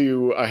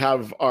to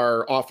have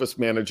our office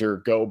manager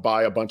go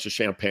buy a bunch of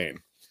champagne.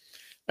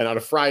 And on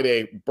a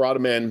Friday, brought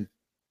him in.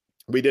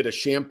 We did a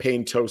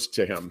champagne toast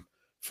to him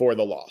for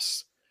the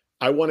loss.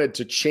 I wanted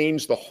to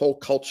change the whole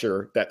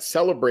culture that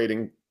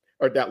celebrating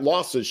or that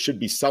losses should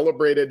be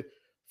celebrated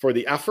for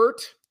the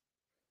effort,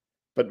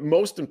 but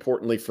most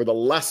importantly, for the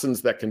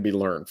lessons that can be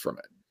learned from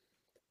it.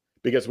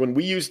 Because when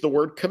we use the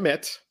word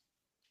commit,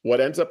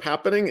 what ends up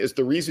happening is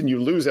the reason you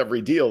lose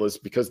every deal is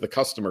because the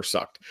customer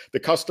sucked. The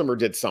customer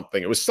did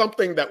something. It was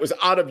something that was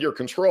out of your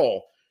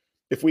control.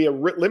 If we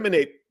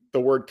eliminate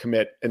the word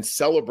commit and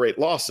celebrate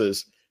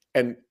losses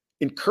and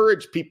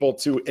encourage people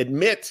to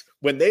admit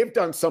when they've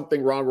done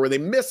something wrong or they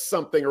missed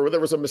something or there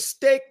was a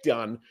mistake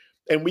done,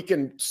 and we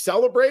can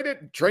celebrate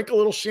it, drink a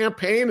little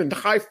champagne and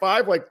high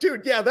five like,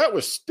 dude, yeah, that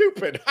was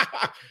stupid.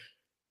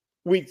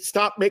 We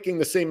stop making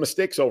the same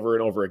mistakes over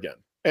and over again.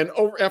 And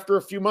after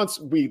a few months,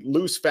 we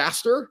lose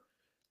faster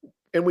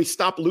and we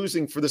stop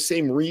losing for the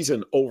same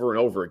reason over and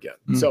over again.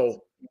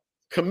 So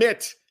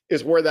commit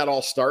is where that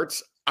all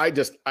starts. I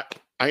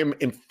am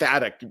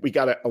emphatic. We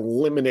got to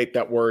eliminate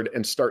that word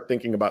and start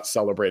thinking about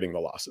celebrating the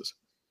losses.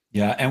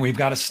 Yeah. And we've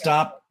got to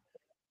stop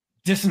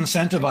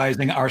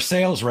disincentivizing our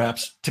sales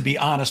reps to be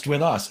honest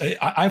with us.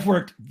 I've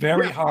worked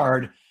very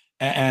hard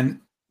and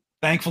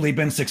thankfully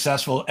been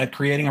successful at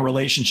creating a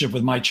relationship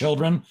with my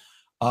children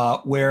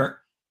where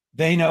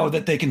they know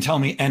that they can tell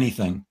me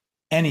anything.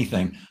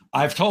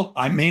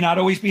 I may not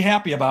always be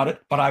happy about it,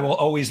 but I will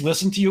always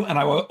listen to you and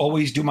I will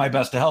always do my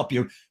best to help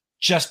you.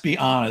 Just be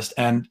honest.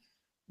 And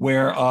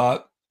where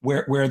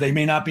they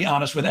may not be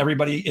honest with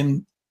everybody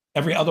in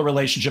every other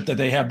relationship that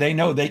they have, they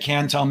know they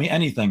can tell me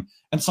anything.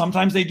 And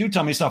sometimes they do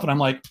tell me stuff and I'm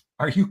like,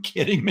 are you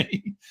kidding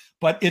me?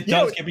 But it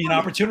does give me an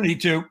opportunity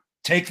to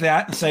take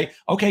that and say,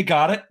 okay,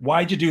 got it.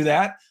 Why'd you do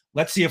that?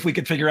 Let's see if we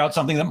could figure out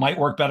something that might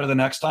work better the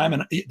next time.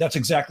 And that's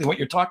exactly what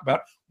you're talking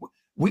about.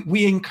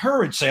 We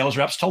encourage sales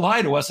reps to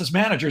lie to us as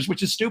managers,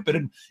 which is stupid.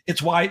 And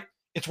it's why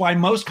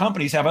most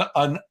companies have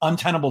an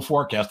untenable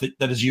forecast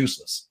that is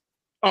useless.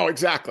 Oh,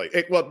 exactly.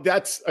 Well,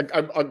 that's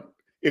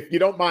if you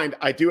don't mind,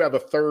 I do have a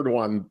third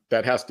one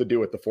that has to do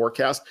with the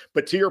forecast.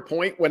 But to your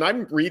point, when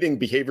I'm reading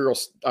behavioral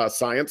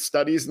science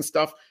studies and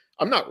stuff,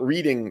 I'm not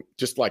reading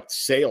just like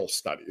sales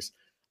studies.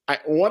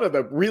 One of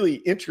the really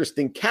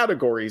interesting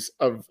categories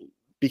of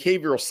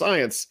behavioral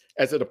science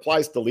as it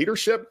applies to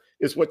leadership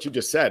is what you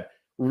just said,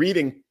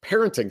 reading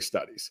parenting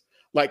studies,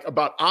 like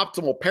about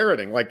optimal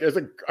parenting. Like as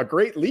a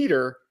great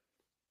leader,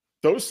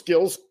 those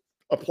skills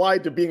apply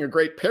to being a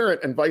great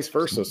parent and vice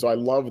versa. So I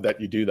love that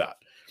you do that.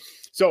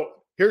 So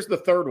here's the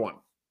third one.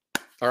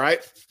 All right,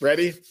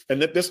 ready?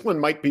 And this one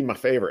might be my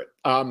favorite.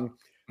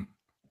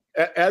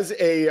 As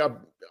a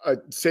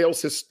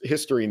sales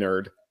history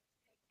nerd,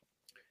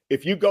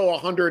 if you go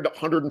 100,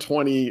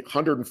 120,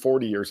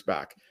 140 years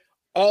back,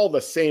 all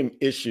the same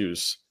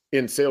issues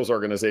in sales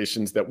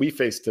organizations that we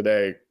face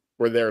today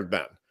were there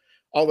then.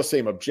 All the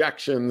same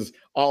objections,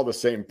 all the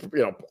same,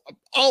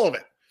 all of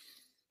it,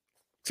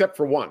 except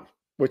for one,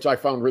 which I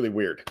found really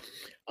weird.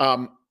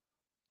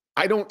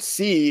 I don't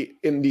see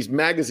in these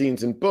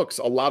magazines and books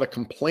a lot of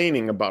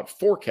complaining about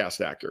forecast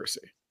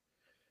accuracy.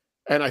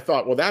 And I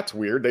thought, well, that's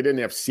weird. They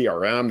didn't have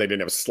CRM. They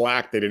didn't have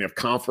Slack. They didn't have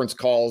conference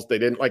calls. They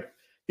didn't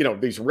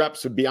these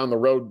reps would be on the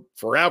road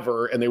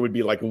forever and they would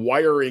be like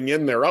wiring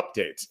in their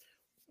updates.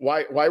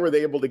 Why were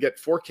they able to get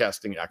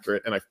forecasting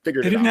accurate? And I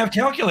figured they didn't have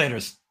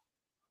calculators.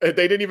 They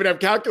didn't even have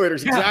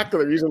calculators. Yeah. Exactly.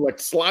 They're using like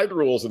slide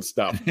rules and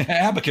stuff.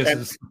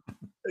 Abacuses.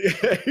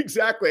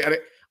 Exactly. And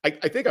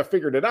I think I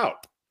figured it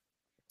out.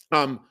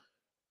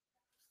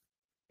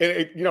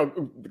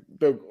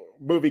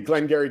 movie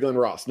Glengarry Glen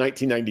Ross,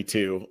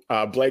 1992.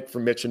 Blake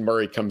from Mitch and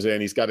Murray comes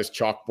in. He's got his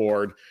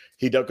chalkboard.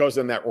 He goes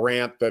in that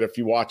rant that if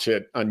you watch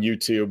it on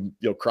YouTube,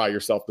 you'll cry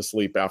yourself to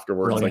sleep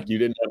afterwards. Brilliant. Like you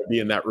didn't want to be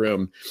in that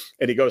room.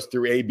 And he goes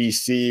through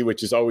ABC,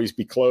 which is always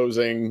be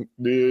closing.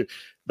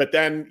 But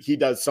then he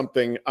does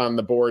something on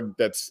the board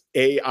that's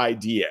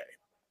AIDA.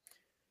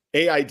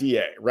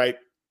 AIDA, right?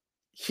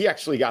 He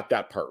actually got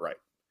that part right.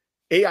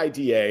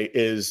 AIDA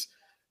is,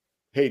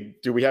 hey,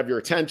 do we have your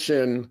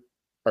attention?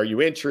 Are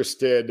you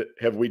interested?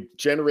 Have we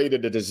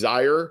generated a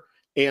desire?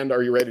 And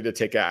are you ready to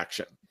take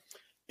action?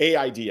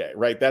 AIDA,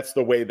 right? That's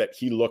the way that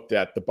he looked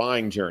at the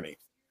buying journey.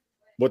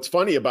 What's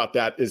funny about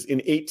that is in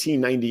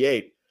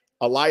 1898,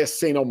 Elias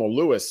St. Elmo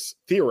Lewis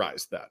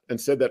theorized that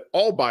and said that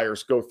all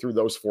buyers go through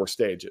those 4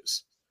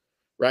 stages,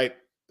 right?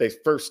 They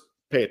first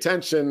pay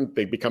attention,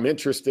 they become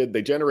interested,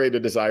 they generate a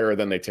desire,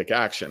 then they take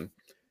action.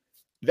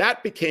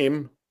 That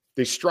became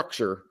the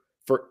structure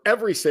for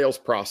every sales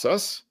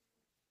process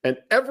and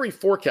every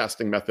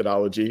forecasting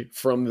methodology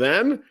from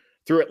then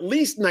through at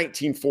least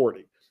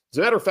 1940. As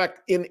a matter of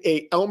fact, in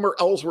a Elmer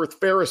Ellsworth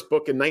Ferris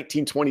book in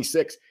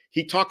 1926,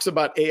 he talks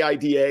about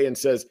AIDA and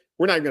says,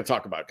 we're not even going to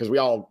talk about it because we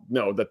all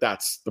know that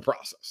that's the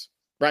process,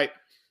 right?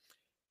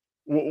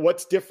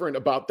 What's different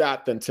about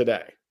that than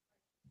today?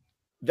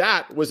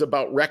 That was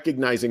about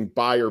recognizing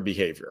buyer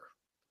behavior.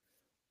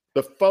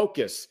 The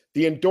focus,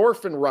 the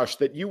endorphin rush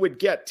that you would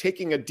get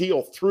taking a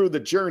deal through the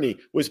journey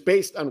was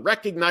based on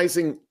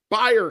recognizing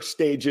buyer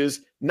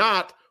stages,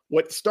 not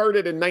what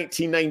started in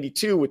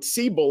 1992 with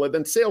Siebel and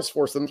then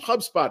Salesforce and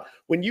HubSpot.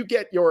 When you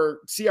get your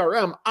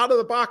CRM out of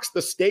the box,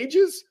 the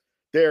stages,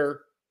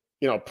 they're,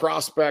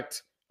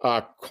 prospect,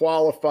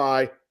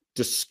 qualify,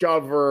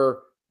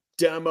 discover,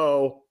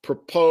 demo,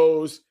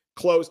 propose,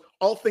 close,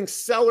 all things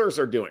sellers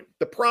are doing.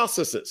 The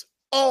processes,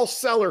 all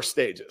seller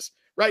stages,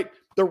 right?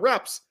 The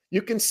reps,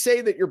 you can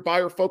say that you're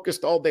buyer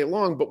focused all day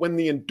long, but when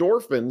the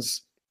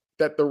endorphins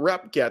that the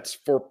rep gets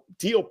for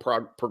deal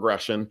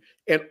progression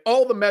and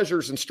all the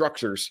measures and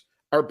structures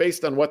are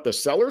based on what the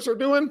sellers are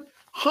doing,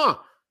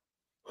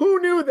 who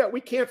knew that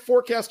we can't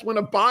forecast when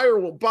a buyer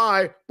will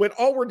buy when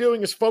all we're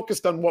doing is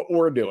focused on what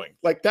we're doing?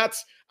 Like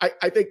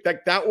I think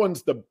that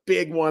one's the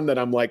big one that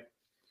I'm like.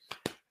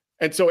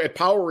 And so at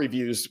Power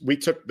Reviews, we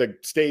took the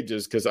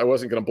stages because I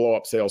wasn't going to blow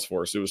up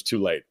Salesforce. It was too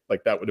late.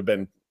 Like that would have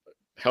been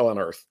hell on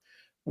earth.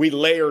 We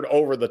layered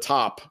over the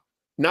top,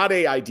 not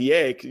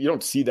AIDA, you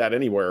don't see that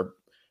anywhere,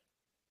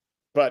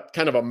 but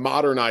kind of a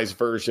modernized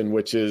version,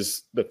 which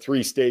is the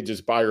 3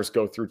 stages buyers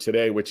go through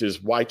today, which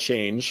is why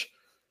change,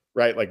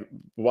 right? Like,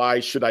 why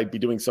should I be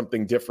doing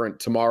something different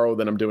tomorrow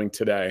than I'm doing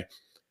today?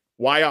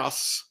 Why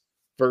us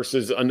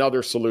versus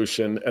another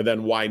solution? And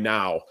then why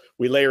now?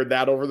 We layered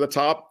that over the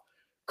top,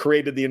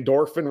 created the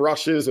endorphin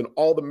rushes and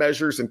all the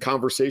measures and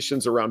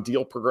conversations around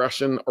deal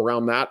progression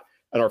around that.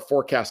 And our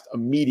forecast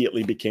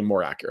immediately became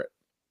more accurate.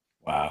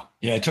 Wow.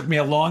 Yeah, it took me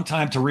a long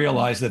time to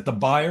realize that the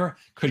buyer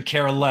could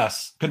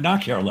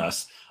not care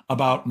less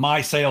about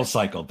my sales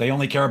cycle. They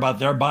only care about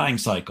their buying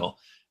cycle.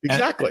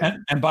 Exactly.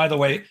 And by the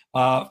way,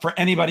 for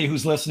anybody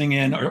who's listening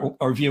in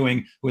or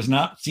viewing who has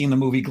not seen the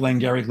movie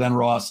Glengarry Glen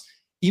Ross,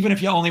 even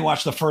if you only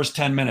watch the first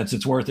 10 minutes,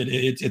 it's worth it.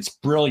 It's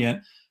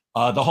brilliant.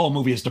 The whole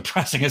movie is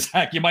depressing as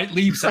heck. You might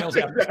leave sales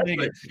after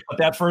seeing it, but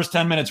that first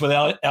 10 minutes with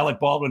Alec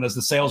Baldwin as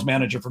the sales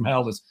manager from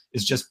hell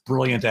is just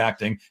brilliant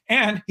acting.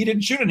 And he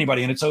didn't shoot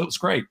anybody in it, so it was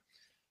great.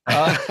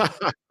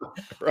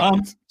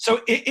 Right.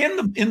 So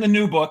in the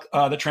new book,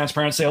 The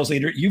Transparent Sales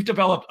Leader, you've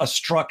developed a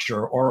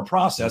structure or a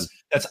process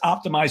that's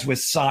optimized with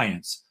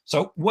science.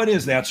 So what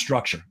is that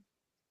structure?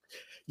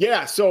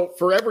 Yeah. So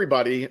for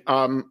everybody,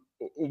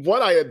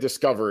 what I had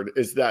discovered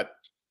is that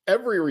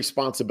every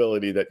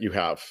responsibility that you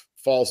have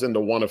falls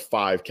into one of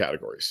 5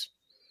 categories.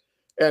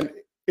 And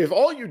if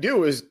all you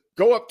do is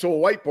go up to a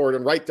whiteboard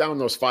and write down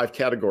those 5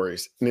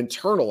 categories and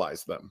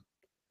internalize them,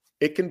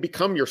 it can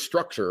become your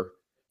structure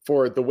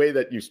for the way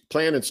that you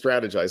plan and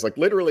strategize. Like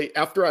literally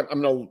after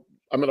I'm going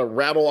to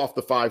rattle off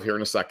the 5 here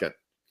in a second.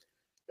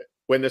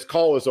 When this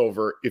call is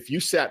over, if you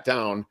sat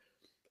down,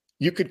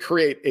 you could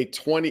create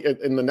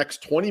in the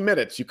next 20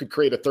 minutes, you could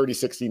create a 30,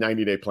 60,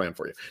 90-day plan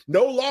for you.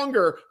 No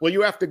longer will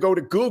you have to go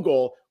to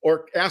Google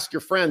or ask your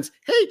friends,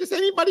 hey, does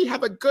anybody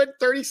have a good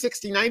 30,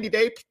 60,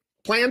 90-day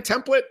plan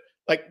template?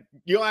 Like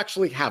you'll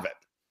actually have it.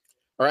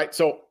 All right.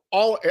 So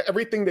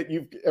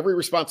every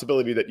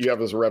responsibility that you have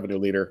as a revenue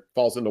leader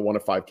falls into one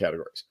of 5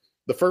 categories.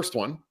 The first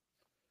one,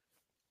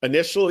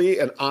 initially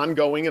and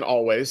ongoing and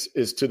always,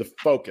 is to the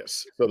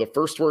focus. So the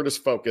first word is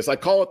focus. I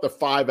call it the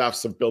 5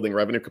 F's of building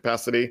revenue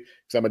capacity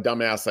because I'm a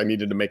dumbass. I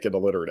needed to make it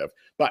alliterative.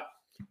 But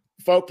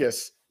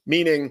focus,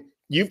 meaning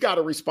you've got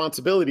a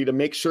responsibility to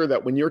make sure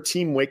that when your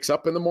team wakes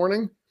up in the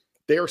morning,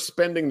 they are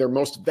spending their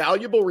most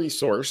valuable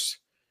resource,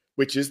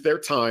 which is their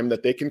time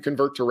that they can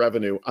convert to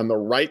revenue, on the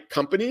right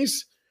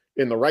companies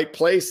in the right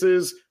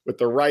places with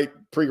the right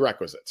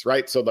prerequisites,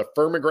 right? So the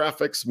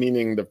firmographics,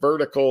 meaning the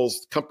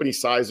verticals, company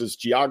sizes,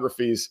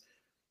 geographies,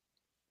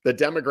 the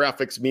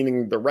demographics,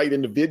 meaning the right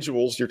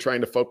individuals you're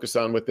trying to focus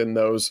on within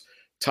those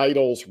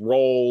titles,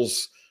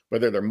 roles,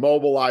 whether they're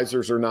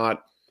mobilizers or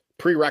not,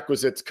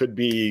 prerequisites could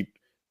be,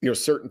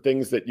 certain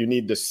things that you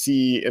need to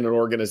see in an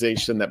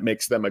organization that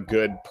makes them a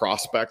good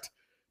prospect.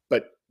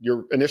 But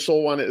your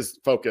initial one is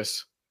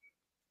focus.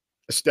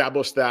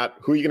 Establish that.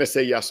 Who are you going to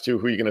say yes to?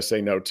 Who are you going to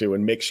say no to?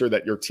 And make sure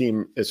that your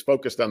team is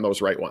focused on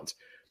those right ones.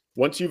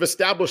 Once you've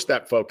established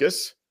that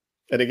focus,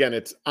 and again,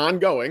 it's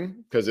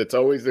ongoing because it's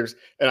always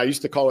and I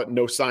used to call it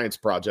no science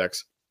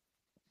projects.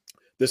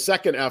 The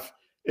second F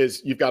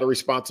is you've got a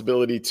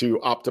responsibility to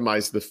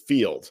optimize the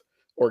field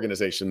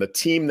organization, the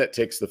team that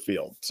takes the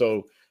field.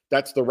 So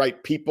that's the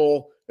right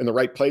people in the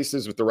right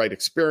places with the right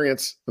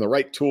experience and the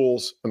right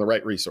tools and the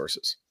right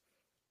resources.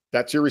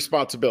 That's your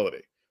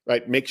responsibility,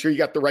 right? Make sure you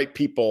got the right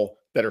people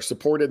that are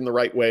supported in the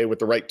right way with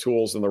the right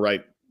tools and the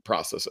right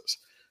processes.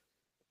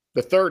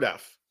 The third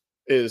F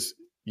is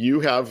you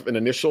have an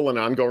initial and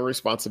ongoing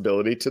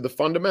responsibility to the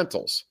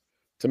fundamentals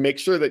to make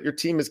sure that your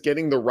team is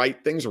getting the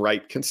right things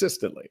right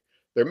consistently.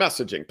 Their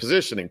messaging,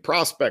 positioning,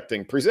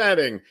 prospecting,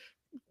 presenting,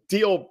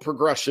 deal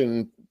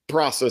progression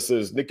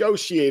processes,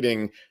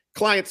 negotiating,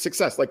 client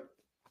success. Like,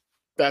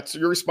 that's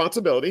your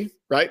responsibility,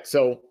 right?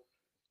 So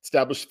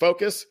establish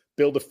focus,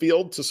 build a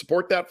field to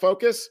support that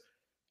focus,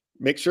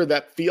 make sure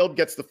that field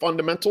gets the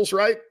fundamentals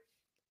right.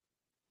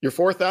 Your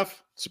fourth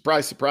F,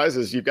 surprise, surprise,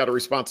 is you've got a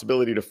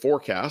responsibility to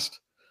forecast,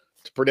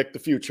 to predict the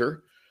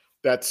future.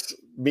 That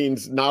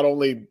means not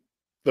only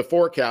the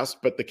forecast,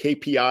 but the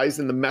KPIs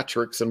and the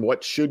metrics and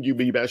what should you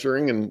be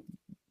measuring and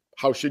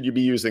how should you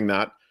be using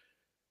that.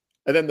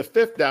 And then the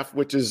fifth F,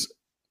 which is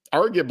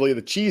arguably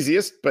the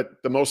cheesiest,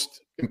 but the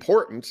most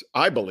important,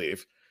 I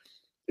believe,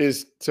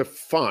 is to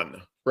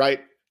fun, right?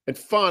 And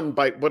fun,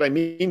 by what I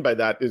mean by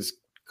that, is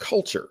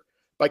culture.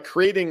 By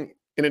creating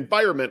an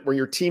environment where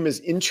your team is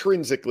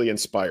intrinsically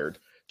inspired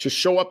to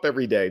show up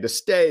every day, to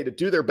stay, to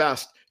do their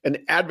best, and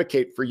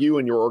advocate for you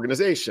and your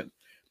organization.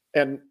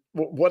 And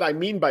what I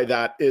mean by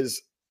that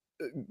is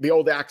the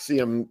old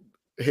axiom,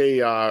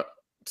 hey,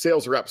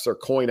 sales reps are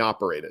coin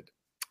operated.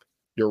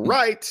 You're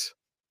right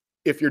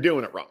if you're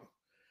doing it wrong.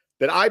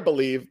 That I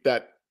believe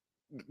that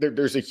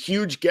there's a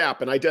huge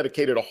gap, and I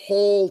dedicated a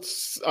whole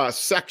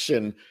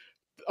section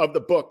of the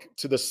book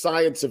to the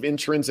science of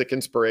intrinsic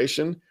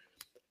inspiration.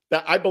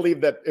 That I believe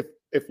that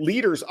if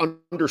leaders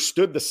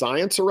understood the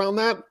science around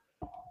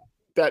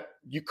that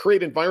you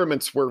create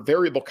environments where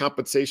variable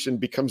compensation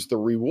becomes the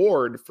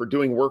reward for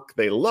doing work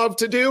they love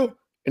to do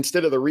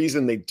instead of the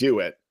reason they do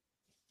it.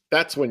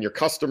 That's when your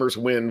customers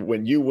win,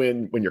 when you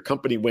win, when your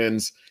company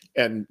wins,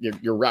 and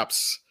your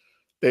reps,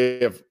 they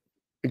have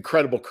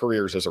incredible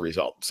careers as a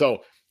result.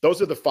 So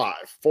those are the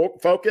five.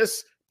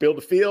 Focus, build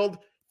a field,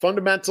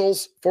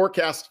 fundamentals,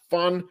 forecast,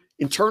 fun,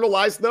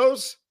 internalize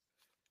those.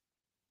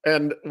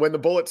 And when the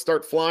bullets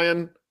start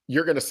flying,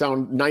 you're going to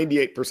sound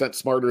 98%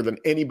 smarter than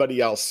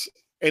anybody else,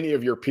 any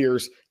of your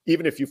peers,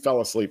 even if you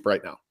fell asleep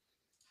right now.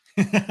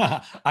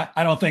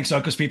 I don't think so,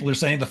 because people are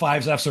saying the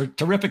 5 F's are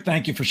terrific.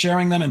 Thank you for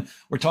sharing them. And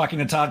we're talking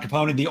to Todd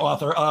Caponi, the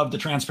author of The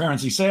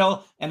Transparency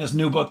Sale and his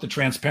new book, The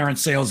Transparent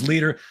Sales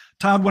Leader.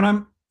 Todd, when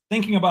I'm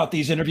thinking about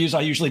these interviews,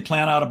 I usually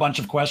plan out a bunch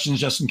of questions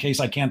just in case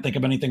I can't think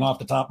of anything off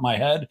the top of my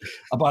head.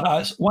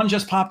 But one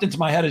just popped into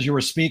my head as you were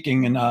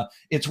speaking, and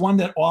it's one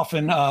that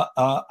often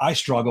I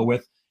struggle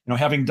with,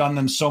 having done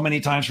them so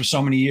many times for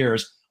so many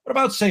years. What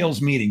about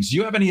sales meetings? Do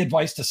you have any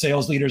advice to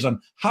sales leaders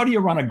on how do you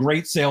run a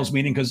great sales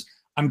meeting? Because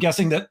I'm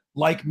guessing that,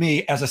 like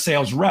me, as a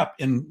sales rep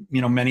in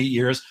many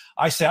years,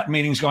 I sat in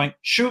meetings going,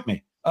 shoot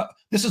me.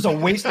 This is a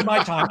waste of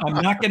my time.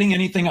 I'm not getting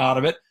anything out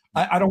of it.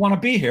 I don't want to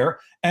be here.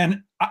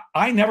 And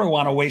I never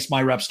want to waste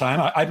my reps'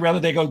 time. I'd rather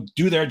they go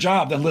do their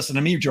job than listen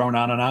to me drone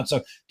on and on. So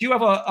do you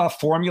have a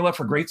formula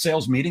for great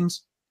sales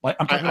meetings? Like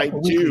I'm talking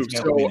about do.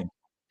 So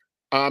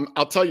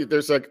I'll tell you,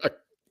 there's a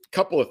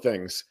couple of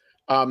things.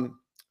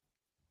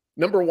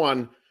 Number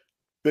one,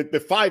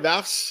 the 5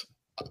 F's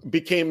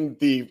became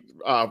the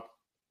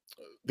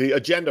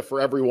agenda for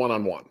every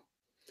one-on-one,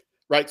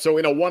 right? So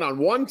in a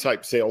one-on-one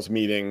type sales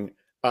meeting,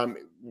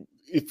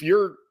 if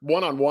your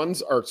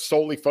one-on-ones are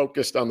solely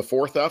focused on the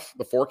 4th F,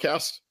 the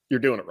forecast, you're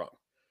doing it wrong.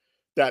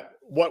 That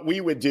what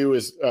we would do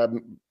is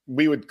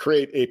we would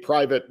create a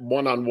private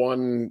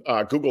one-on-one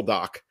Google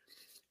Doc.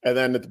 And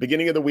then at the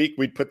beginning of the week,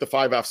 we'd put the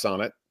 5 F's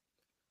on it.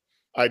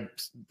 I'd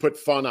put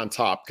fun on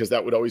top because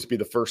that would always be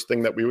the first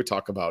thing that we would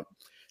talk about.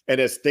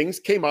 And as things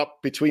came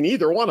up between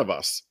either one of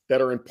us that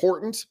are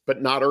important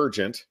but not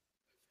urgent,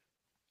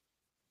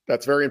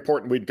 that's very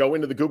important. We'd go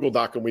into the Google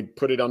Doc and we'd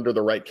put it under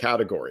the right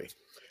category.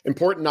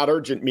 Important, not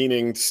urgent,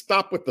 meaning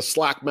stop with the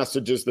Slack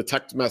messages, the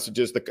text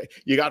messages.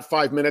 You got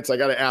 5 minutes. I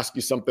got to ask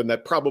you something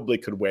that probably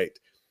could wait.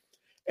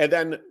 And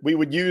then we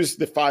would use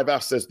the 5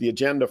 F's as the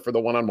agenda for the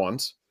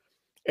one-on-ones.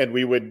 And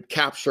we would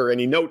capture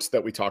any notes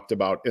that we talked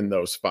about in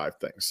those 5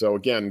 things. So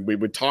again, we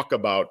would talk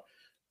about,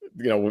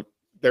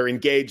 their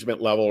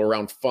engagement level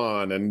around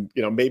fun and,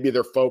 maybe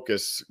their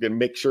focus, and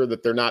make sure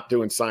that they're not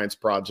doing science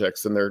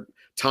projects and their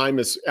time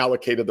is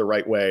allocated the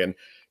right way. And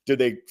do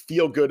they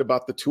feel good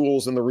about the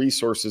tools and the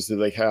resources that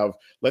they have?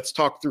 Let's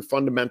talk through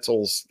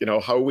fundamentals.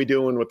 How are we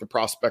doing with the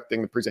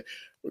prospecting, the present?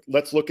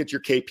 Let's look at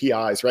your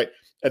KPIs, right?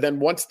 And then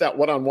once that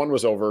one-on-one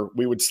was over,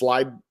 we would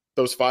slide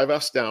those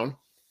 5Fs down,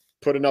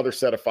 put another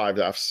set of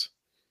 5Fs,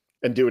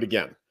 and do it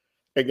again.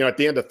 And, at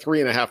the end of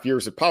 3.5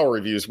 years of power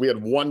reviews, we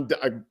had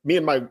me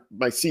and my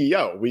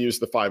CEO, we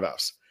used the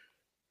 5Fs.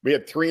 We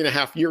had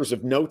 3.5 years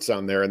of notes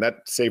on there, and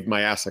that saved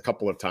my ass a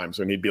couple of times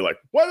when he'd be like,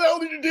 "Why the hell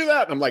did you do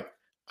that?" And I'm like,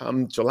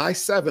 July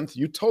 7th,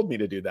 you told me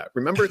to do that.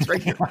 Remember, it's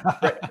right here.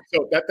 Right?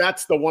 So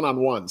that's the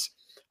one-on-ones.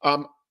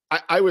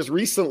 I was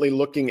recently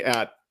looking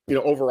at,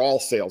 overall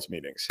sales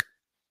meetings,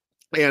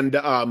 and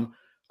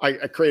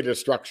I created a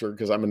structure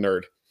because I'm a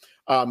nerd.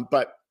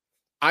 But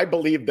I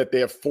believe that they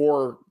have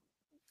 4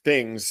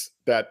 things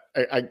that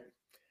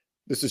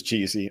this is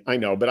cheesy, I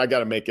know, but I got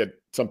to make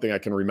it something I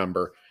can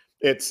remember.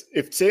 It's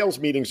if sales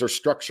meetings are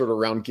structured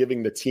around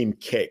giving the team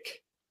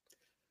cake.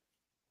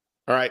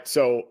 All right.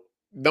 So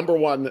number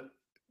 1,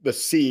 the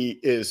C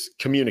is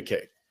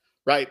communicate,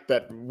 right?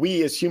 That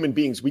we as human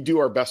beings, we do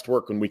our best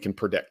work when we can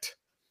predict,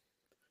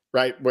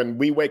 right? When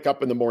we wake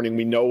up in the morning,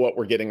 we know what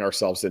we're getting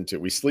ourselves into.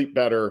 We sleep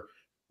better,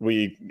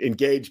 we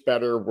engage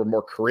better, we're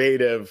more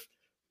creative.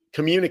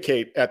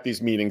 Communicate at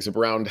these meetings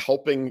around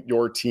helping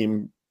your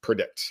team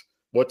predict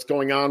what's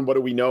going on. What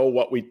do we know?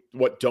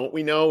 What don't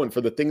we know? And for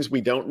the things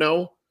we don't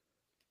know,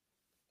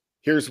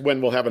 here's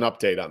when we'll have an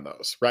update on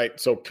those, right?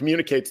 So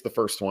communicate's the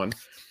first one.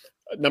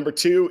 Number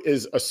 2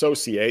 is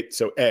associate.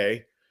 So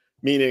A,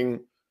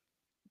 meaning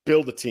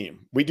build a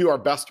team. We do our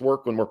best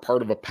work when we're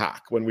part of a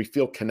pack, when we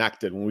feel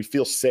connected, when we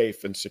feel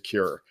safe and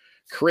secure.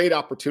 Create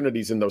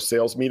opportunities in those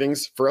sales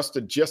meetings for us to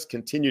just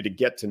continue to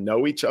get to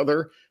know each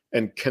other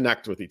and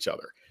connect with each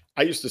other.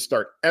 I used to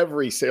start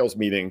every sales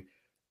meeting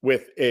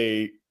with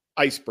a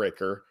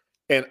icebreaker,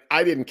 and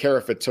I didn't care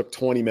if it took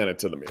 20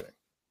 minutes of the meeting,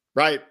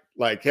 right?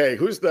 Like, hey,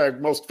 who's the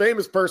most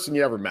famous person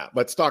you ever met?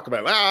 Let's talk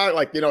about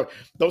it.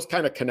 Those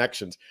kind of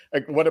connections.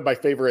 Like one of my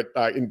favorite,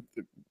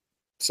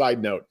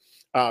 side note,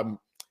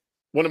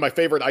 one of my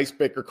favorite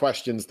icebreaker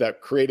questions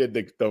that created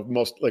the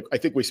most, I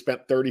think we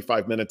spent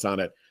 35 minutes on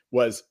it,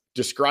 was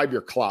describe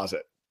your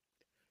closet.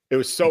 It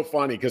was so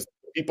funny because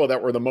people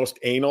that were the most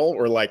anal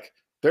were like,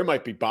 there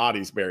might be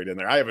bodies buried in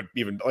there. I haven't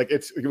even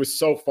it was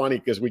so funny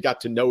because we got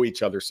to know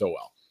each other so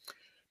well.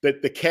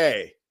 The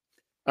K,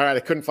 all right, I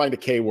couldn't find a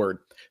K word.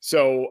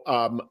 So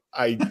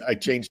I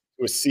changed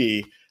it to a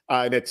C,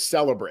 and it's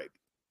celebrate.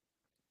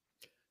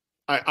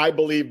 I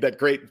believe that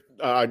great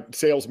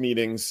sales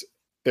meetings,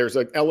 there's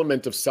an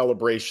element of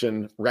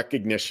celebration,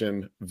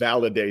 recognition,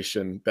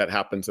 validation that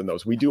happens in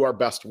those. We do our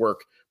best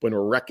work when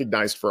we're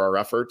recognized for our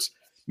efforts.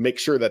 Make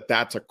sure that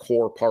that's a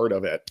core part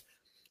of it.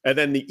 And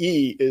then the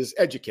E is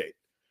educate,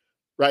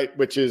 right?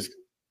 Which is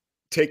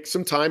take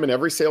some time in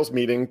every sales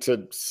meeting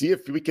to see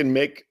if we can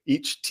make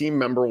each team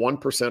member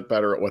 1%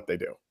 better at what they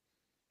do,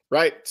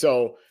 right?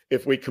 So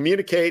if we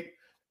communicate,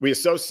 we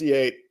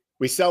associate,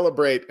 we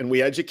celebrate, and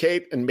we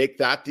educate and make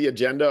that the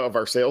agenda of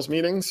our sales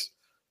meetings,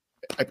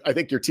 I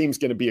think your team's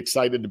going to be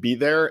excited to be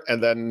there.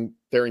 And then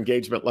their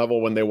engagement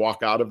level when they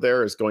walk out of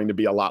there is going to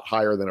be a lot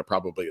higher than it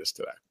probably is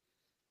today.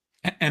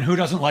 And who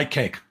doesn't like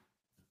cake?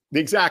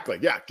 Exactly.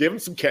 Yeah. Give them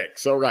some cake.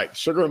 So, right.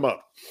 Sugar them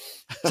up.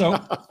 So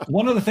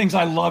one of the things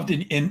I loved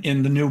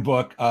in the new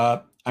book,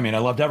 I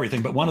loved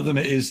everything, but one of them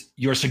is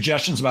your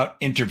suggestions about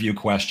interview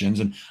questions.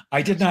 And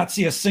I did not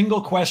see a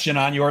single question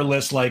on your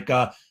list like,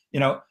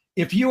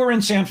 if you were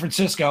in San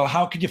Francisco,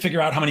 how could you figure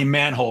out how many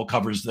manhole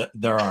covers that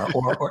there are?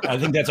 Or I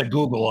think that's a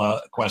Google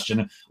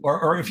question.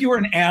 Or if you were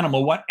an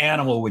animal, what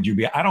animal would you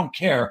be? I don't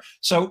care.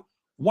 So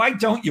why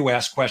don't you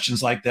ask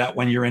questions like that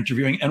when you're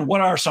interviewing? And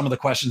what are some of the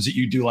questions that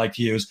you do like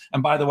to use?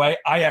 And by the way,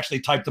 I actually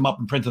typed them up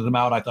and printed them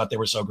out. I thought they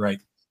were so great.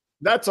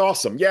 That's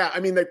awesome. Yeah. I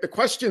mean, the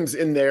questions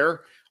in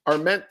there are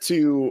meant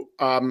to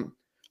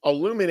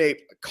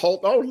illuminate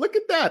cult. Oh, look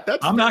at that.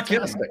 That's I'm fantastic.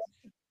 not kidding.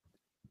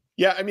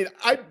 Yeah. I mean,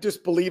 I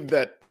just believe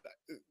that,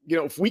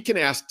 if we can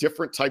ask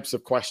different types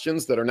of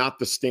questions that are not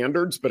the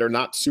standards, but are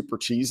not super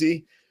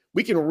cheesy,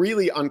 we can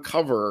really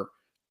uncover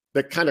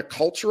the kind of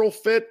cultural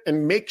fit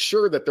and make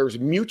sure that there's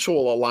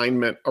mutual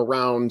alignment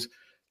around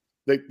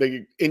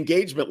the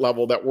engagement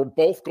level that we're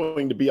both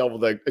going to be able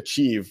to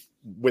achieve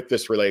with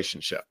this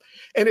relationship.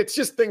 And it's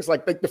just things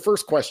like the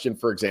first question,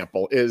 for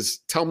example, is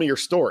tell me your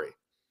story.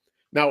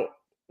 Now,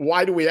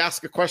 why do we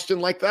ask a question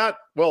like that?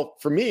 Well,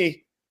 for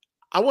me,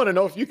 I want to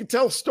know if you can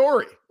tell a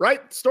story,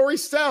 right?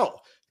 Stories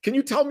sell. Can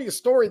you tell me a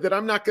story that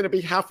I'm not going to be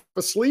half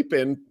asleep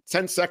in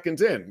 10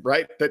 seconds in,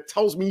 right? That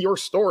tells me your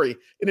story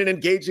in an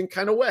engaging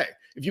kind of way.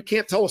 If you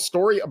can't tell a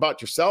story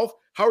about yourself,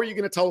 how are you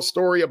going to tell a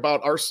story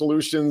about our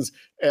solutions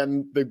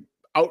and the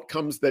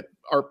outcomes that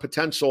are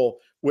potential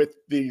with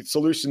the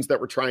solutions that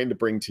we're trying to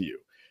bring to you?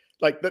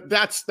 Like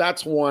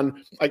that's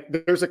one. Like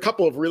there's a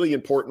couple of really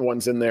important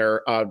ones in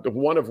there.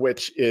 One of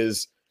which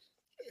is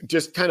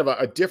just kind of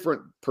a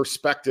different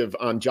perspective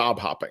on job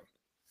hopping.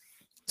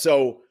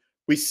 So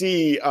we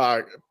see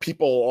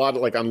people a lot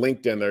like on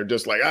LinkedIn, they're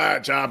just like,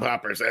 job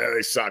hoppers,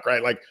 they suck,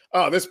 right? Like,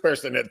 oh, this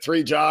person had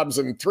 3 jobs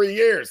in 3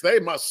 years. They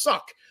must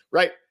suck,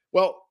 right?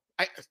 Well,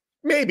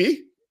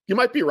 maybe you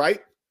might be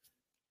right.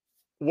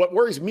 What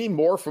worries me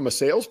more from a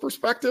sales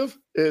perspective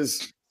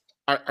is,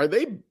 are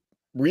they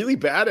really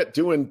bad at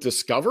doing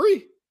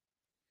discovery?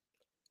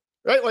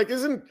 right? Like,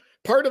 isn't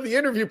part of the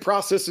interview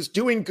process is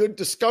doing good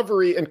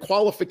discovery and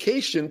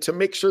qualification to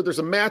make sure there's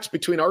a match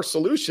between our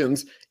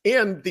solutions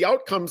and the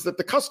outcomes that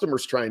the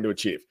customer's trying to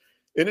achieve.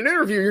 In an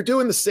interview, you're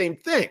doing the same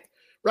thing,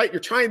 right?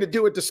 You're trying to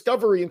do a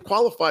discovery and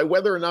qualify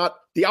whether or not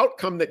the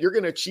outcome that you're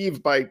going to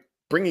achieve by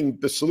bringing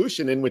the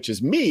solution in, which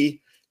is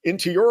me,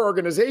 into your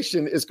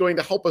organization is going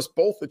to help us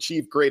both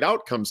achieve great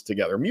outcomes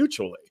together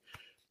mutually.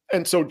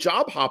 And so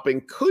job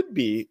hopping could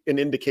be an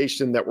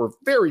indication that we're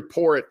very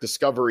poor at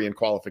discovery and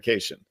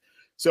qualification.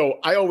 So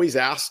I always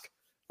ask,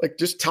 like,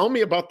 just tell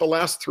me about the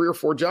last 3 or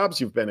 4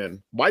 jobs you've been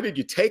in. Why did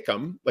you take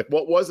them? Like,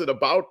 what was it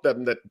about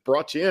them that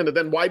brought you in? And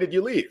then why did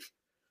you leave?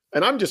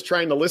 And I'm just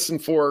trying to listen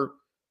for,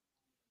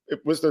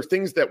 was there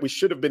things that we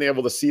should have been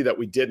able to see that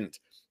we didn't?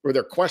 Were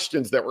there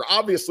questions that were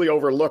obviously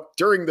overlooked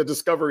during the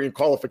discovery and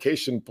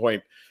qualification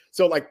point?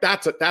 So like,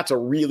 that's a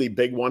really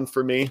big one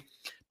for me.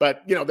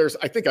 But, you know,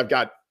 I think I've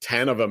got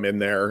 10 of them in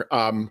there.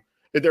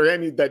 Are there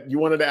any that you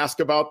wanted to ask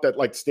about that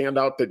like stand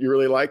out that you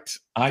really liked?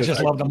 I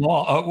just love them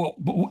all.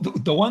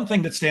 The one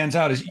thing that stands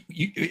out is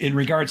in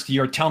regards to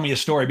your tell me a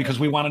story, because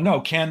we want to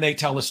know, can they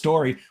tell a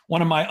story?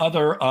 One of my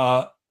other,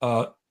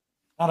 not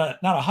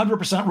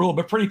 100% rule,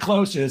 but pretty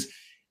close is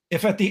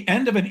if at the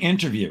end of an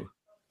interview,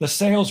 the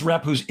sales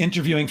rep who's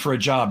interviewing for a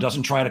job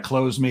doesn't try to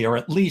close me or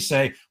at least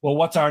say, well,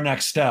 what's our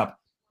next step?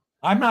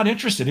 I'm not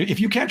interested. If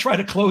you can't try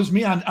to close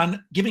me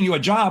on giving you a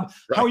job,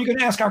 right, how are you going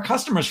to ask our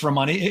customers for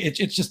money?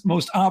 It's just the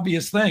most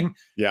obvious thing.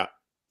 Yeah.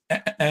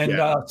 And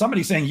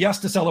somebody saying yes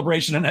to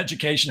celebration and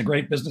education, a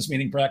great business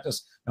meeting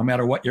practice, no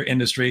matter what your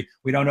industry.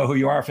 We don't know who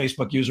you are,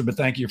 Facebook user, but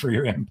thank you for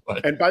your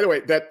input. And by the way,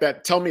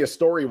 that tell me a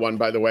story one,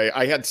 by the way,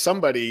 I had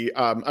somebody,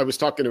 I was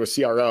talking to a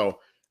CRO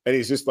and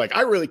he's just like,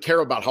 I really care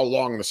about how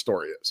long the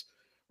story is.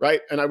 Right.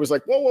 And I was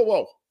like,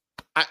 whoa.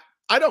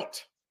 I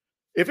don't.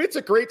 If it's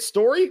a great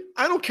story,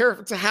 I don't care if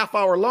it's a half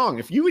hour long.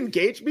 If you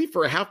engage me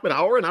for a half an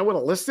hour and I want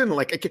to listen,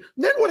 like,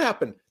 then what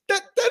happened? Then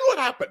what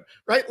happened?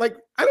 Right? Like,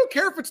 I don't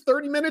care if it's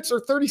 30 minutes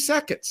or 30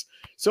 seconds.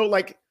 So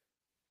like,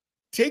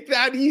 take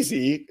that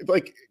easy.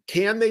 Like,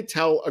 can they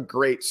tell a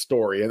great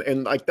story?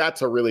 And like,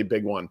 that's a really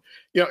big one.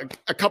 You know,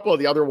 a couple of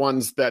the other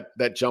ones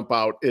that jump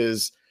out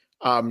is,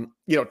 you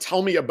know,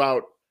 tell me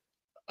about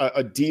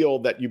a deal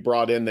that you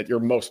brought in that you're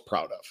most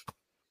proud of.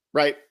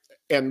 Right.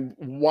 And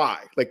why?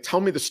 Like, tell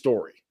me the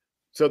story.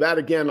 So that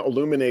again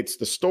illuminates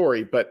the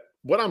story. But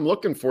what I'm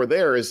looking for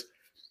there is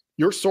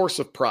your source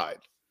of pride.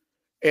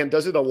 And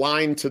does it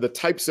align to the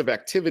types of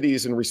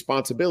activities and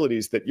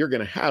responsibilities that you're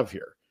going to have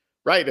here?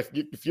 Right.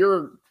 If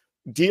your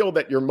deal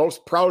that you're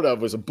most proud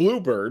of was a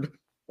bluebird,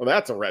 well,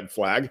 that's a red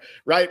flag.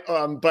 Right.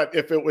 But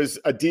if it was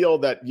a deal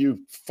that you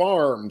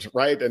farmed,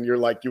 right, and you're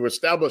like, you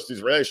established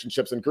these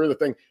relationships and grew the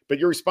thing, but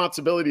your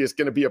responsibility is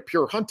going to be a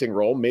pure hunting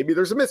role, maybe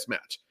there's a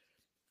mismatch.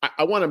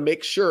 I want to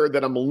make sure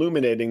that I'm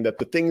illuminating that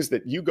the things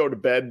that you go to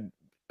bed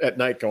at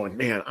night going,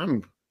 man,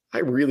 I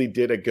really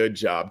did a good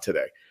job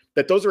today,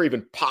 that those are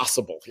even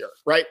possible here,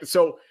 right?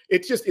 So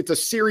it's a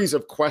series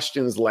of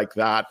questions like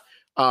that.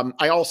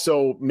 I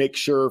also make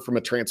sure from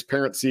a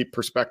transparency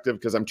perspective,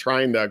 because I'm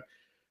trying to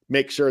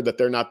make sure that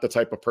they're not the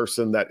type of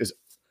person that is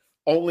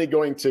only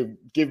going to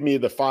give me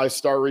the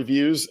 5-star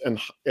reviews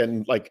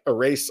and like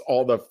erase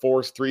all the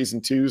 4s, 3s,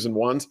 and 2s and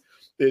 1s.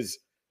 Is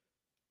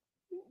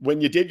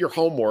when you did your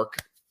homework,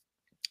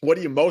 what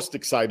are you most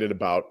excited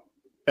about?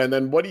 And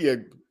then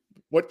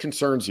what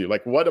concerns you?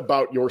 Like, what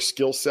about your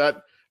skill set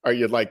are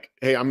you like,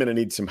 hey, I'm going to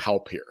need some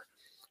help here?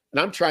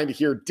 And I'm trying to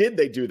hear, did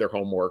they do their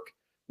homework?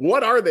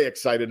 What are they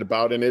excited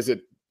about? And is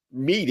it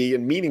meaty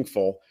and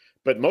meaningful?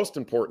 But most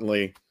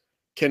importantly,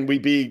 can we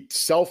be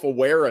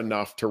self-aware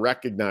enough to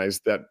recognize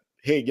that,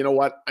 hey, you know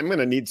what? I'm going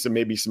to need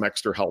maybe some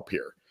extra help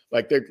here.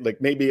 Like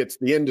maybe it's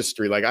the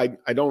industry. Like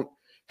I don't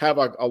have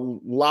a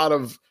lot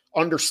of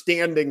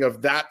understanding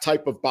of that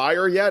type of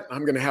buyer yet.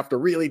 I'm going to have to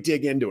really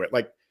dig into it.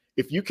 Like,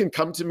 if you can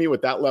come to me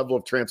with that level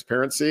of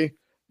transparency,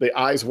 the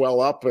eyes well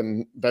up,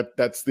 and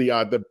that's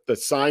the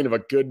sign of a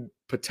good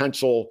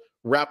potential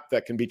rep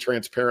that can be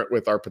transparent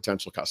with our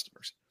potential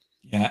customers.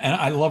 Yeah. And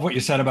I love what you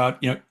said about,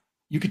 you know,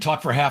 you could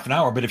talk for half an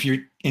hour, but if you're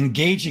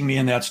engaging me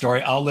in that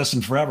story, I'll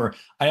listen forever.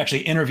 I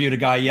actually interviewed a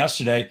guy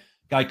yesterday.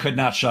 Guy could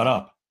not shut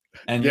up.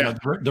 And you know,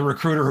 the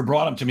recruiter who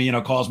brought him to me, you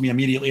know, calls me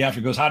immediately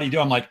after, goes, how do you do?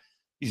 I'm like,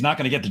 he's not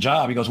going to get the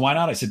job. He goes, why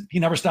not? I said, he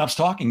never stops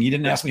talking. He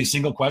didn't ask me a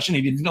single question.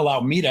 He didn't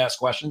allow me to ask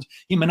questions.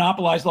 He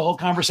monopolized the whole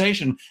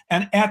conversation.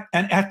 And at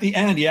the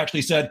end, he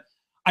actually said,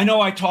 I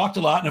know I talked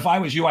a lot, and if I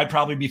was you, I'd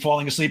probably be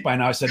falling asleep by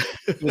now. I said,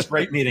 it was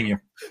great meeting you.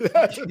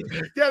 That's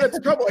the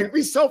trouble. Like,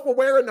 be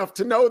self-aware enough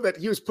to know that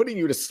he was putting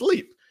you to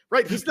sleep,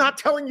 right? He's not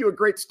telling you a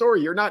great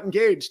story. You're not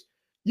engaged.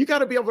 You got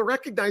to be able to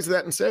recognize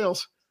that in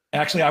sales.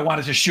 Actually, I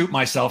wanted to shoot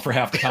myself for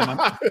half the time.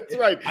 That's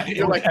right.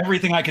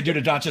 Everything I could do to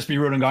not just be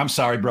rude and go, I'm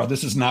sorry, bro,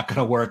 this is not going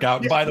to work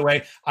out. And by the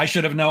way, I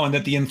should have known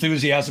that the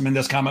enthusiasm in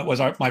this comment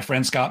was my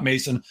friend Scott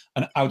Mason,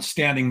 an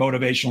outstanding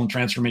motivational and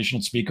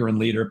transformational speaker and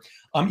leader.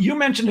 You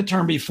mentioned a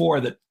term before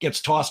that gets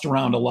tossed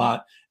around a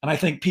lot, and I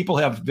think people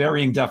have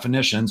varying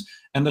definitions,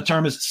 and the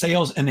term is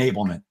sales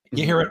enablement.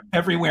 You hear it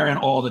everywhere and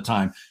all the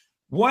time.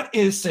 What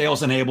is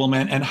sales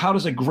enablement, and how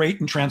does a great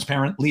and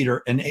transparent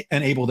leader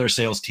enable their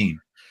sales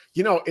team?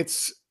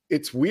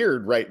 It's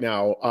weird right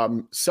now.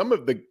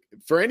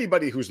 For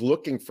anybody who's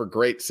looking for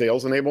great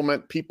sales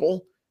enablement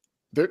people,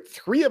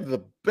 three of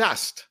the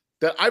best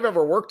that I've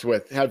ever worked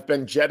with have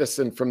been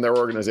jettisoned from their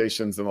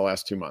organizations in the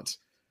last 2 months.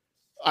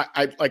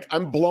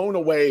 I'm blown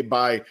away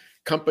by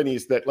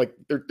companies that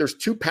there's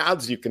two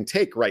paths you can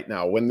take right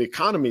now when the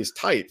economy is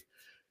tight,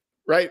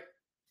 right?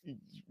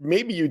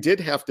 Maybe you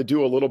did have to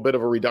do a little bit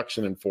of a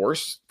reduction in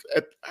force.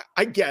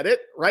 I get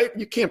it, right?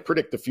 You can't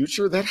predict the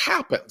future. That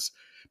happens.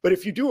 But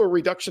if you do a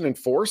reduction in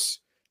force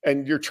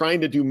and you're trying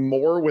to do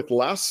more with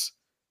less,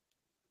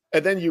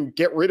 and then you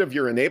get rid of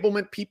your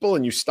enablement people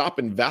and you stop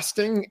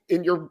investing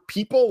in your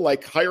people,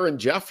 like hiring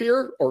Jeff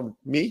here or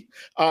me,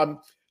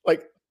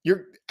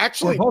 you're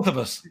actually, or both of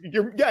us.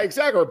 Yeah,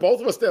 exactly. Or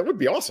both of us. That would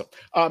be awesome.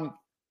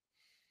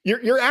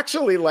 You're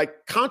actually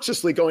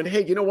consciously going,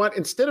 hey, you know what?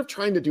 Instead of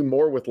trying to do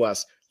more with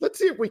less, let's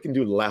see if we can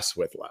do less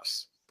with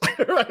less.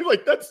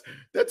 Right?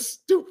 That's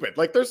stupid.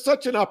 There's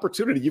such an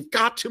opportunity. You've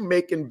got to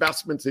make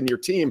investments in your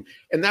team.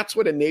 And that's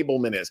what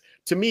enablement is.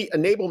 To me,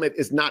 enablement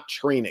is not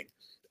training.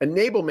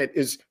 Enablement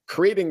is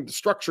creating the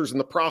structures and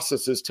the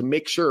processes to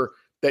make sure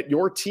that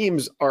your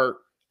teams are,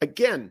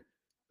 again,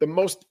 the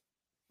most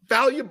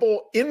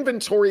valuable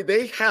inventory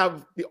they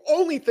have. The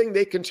only thing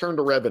they can turn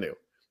to revenue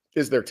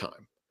is their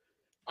time.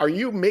 Are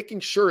you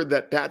making sure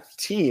that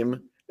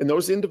team and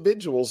those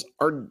individuals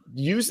are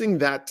using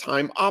that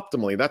time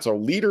optimally? That's a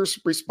leader's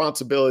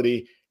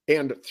responsibility,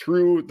 and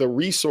through the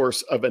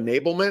resource of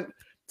enablement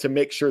to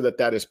make sure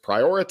that is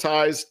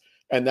prioritized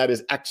and that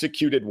is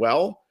executed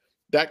well.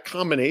 That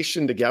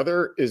combination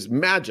together is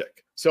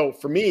magic. So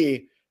for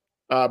me,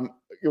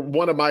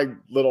 one of my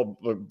little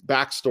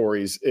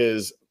backstories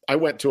is I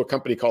went to a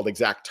company called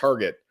Exact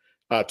Target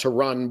to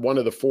run one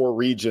of the 4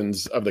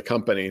 regions of the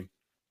company.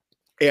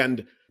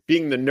 And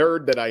being the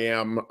nerd that I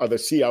am, the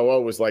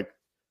COO was like,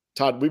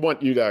 Todd, we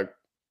want you to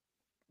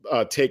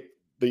take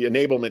the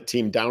enablement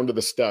team down to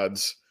the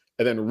studs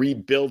and then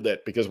rebuild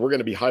it, because we're going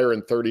to be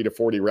hiring 30 to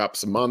 40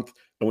 reps a month.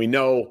 And we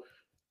know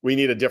we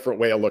need a different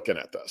way of looking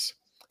at this.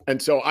 And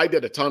so I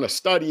did a ton of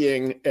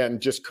studying and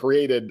just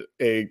created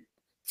a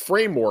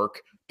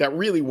framework that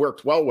really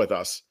worked well with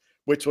us,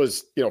 which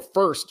was,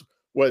 first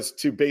was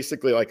to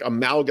basically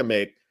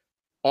amalgamate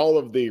all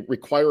of the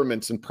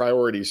requirements and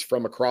priorities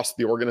from across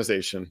the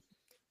organization.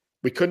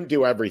 We couldn't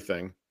do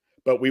everything,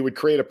 but we would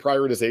create a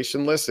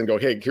prioritization list and go,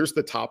 hey, here's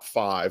the top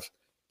 5.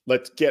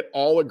 Let's get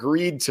all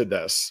agreed to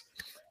this.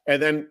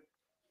 And then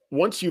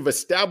once you've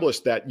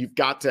established that, you've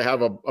got to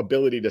have an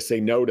ability to say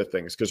no to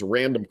things, because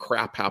random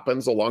crap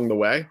happens along the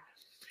way.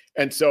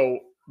 And so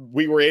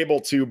we were able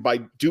to, by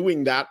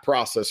doing that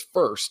process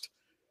first,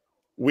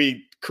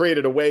 we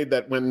created a way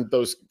that when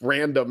those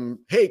random,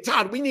 hey,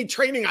 Todd, we need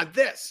training on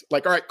this. All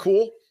right,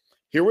 cool.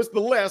 Here was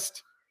the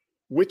list.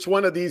 Which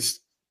one of these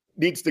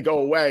needs to go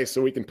away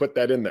so we can put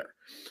that in there?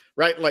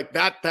 Right?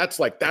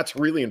 That's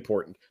really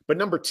important. But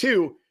number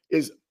 2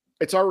 is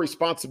it's our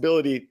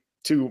responsibility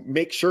to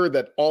make sure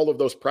that all of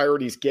those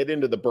priorities get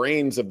into the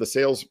brains of the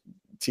sales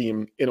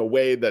team in a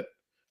way that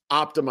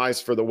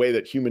optimized for the way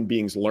that human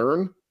beings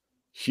learn.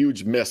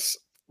 Huge miss.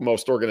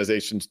 Most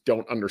organizations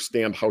don't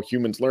understand how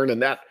humans learn,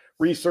 and that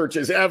research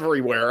is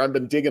everywhere. I've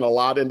been digging a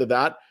lot into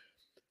that.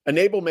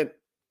 Enablement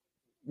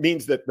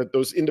means that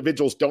those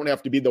individuals don't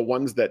have to be the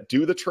ones that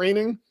do the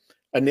training.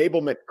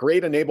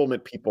 Great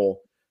enablement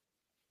people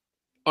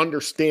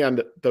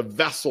understand the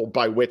vessel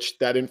by which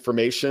that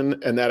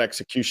information and that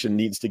execution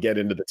needs to get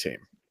into the team.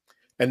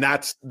 And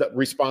that's the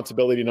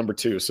responsibility number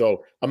 2.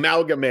 So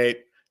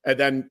amalgamate and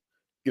then,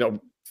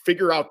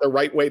 figure out the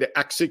right way to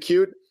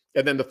execute.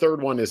 And then the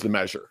third one is the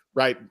measure,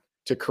 right?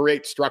 To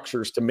create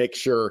structures to make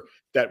sure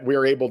that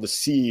we're able to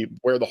see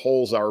where the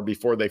holes are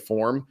before they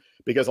form.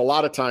 Because a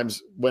lot of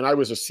times when I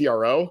was a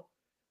CRO,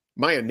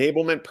 my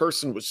enablement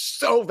person was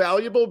so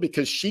valuable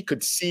because she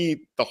could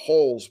see the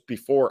holes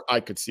before I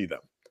could see them.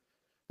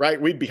 Right?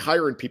 We'd be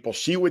hiring people.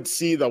 She would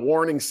see the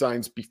warning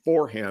signs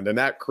beforehand, and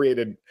that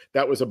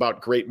was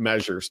about great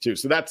measures too.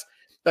 So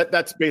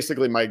that's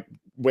basically my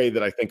way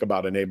that I think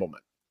about enablement.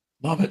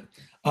 Love it.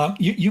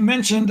 You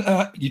mentioned,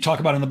 you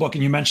talk about in the book,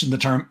 and you mentioned the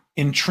term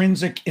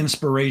intrinsic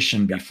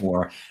inspiration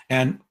before.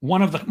 And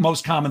one of the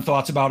most common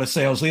thoughts about a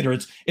sales leader,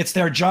 it's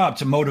their job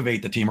to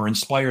motivate the team or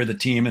inspire the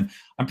team. And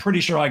I'm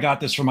pretty sure I got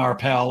this from our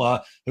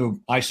pal,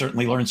 who I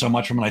certainly learned so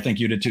much from, and I think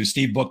you did too,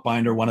 Steve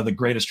Bookbinder, one of the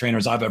greatest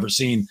trainers I've ever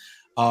seen.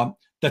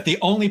 That the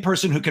only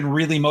person who can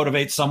really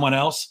motivate someone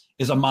else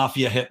is a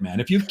mafia hitman.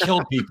 If you've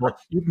killed people,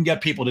 you can get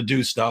people to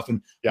do stuff.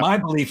 And my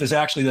belief is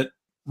actually that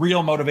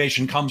real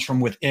motivation comes from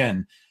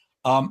within.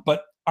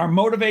 But are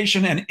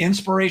motivation and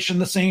inspiration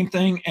the same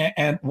thing?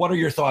 And what are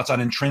your thoughts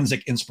on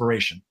intrinsic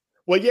inspiration?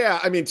 Well, yeah,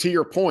 I mean, to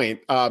your point,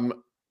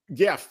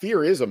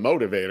 fear is a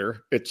motivator.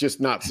 It's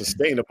just not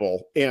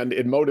sustainable. And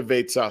it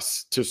motivates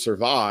us to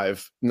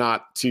survive,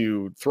 not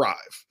to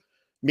thrive.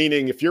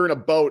 meaning if you're in a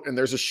boat and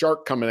there's a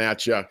shark coming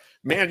at you,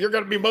 man, you're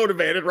going to be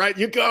motivated, right?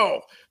 You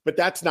go. But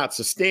that's not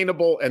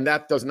sustainable, and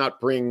that does not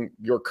bring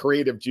your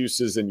creative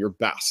juices and your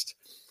best.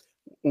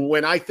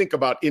 When I think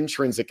about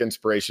intrinsic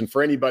inspiration,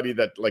 for anybody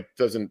that like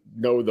doesn't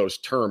know those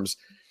terms,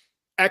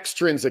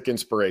 extrinsic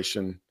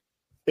inspiration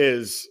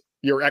is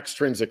your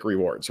extrinsic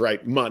rewards,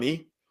 right?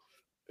 Money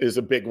is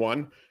a big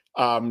one.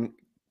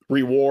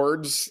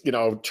 Rewards,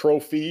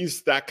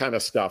 trophies, that kind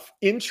of stuff.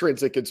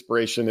 Intrinsic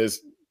inspiration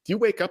is you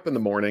wake up in the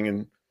morning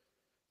and,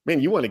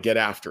 man, you want to get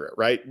after it,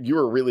 right? You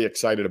are really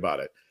excited about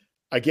it.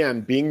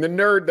 Again, being the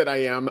nerd that I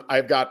am,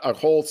 I've got a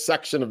whole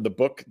section of the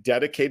book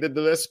dedicated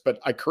to this, but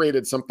I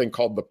created something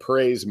called the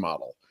praise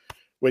model,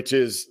 which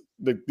is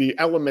the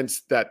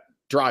elements that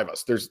drive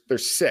us. There's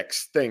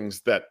 6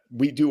 things that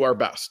we do our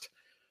best.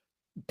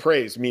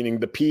 Praise, meaning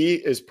the P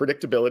is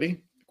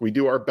predictability. We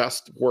do our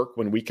best work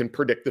when we can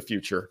predict the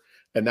future.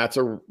 And that's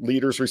a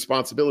leader's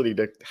responsibility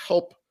to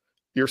help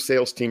your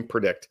sales team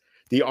predict.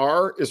 The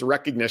R is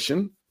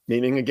recognition,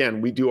 meaning,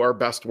 again, we do our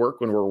best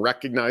work when we're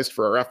recognized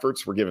for our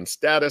efforts, we're given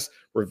status,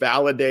 we're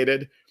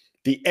validated.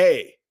 The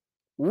A,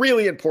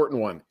 really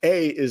important one.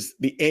 A is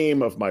the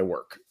aim of my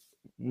work.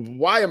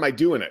 Why am I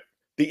doing it?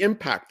 The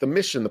impact, the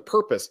mission, the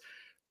purpose.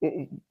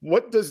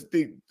 What does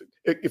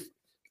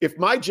if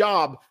my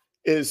job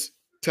is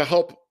to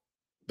help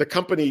the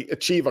company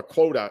achieve a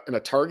quota and a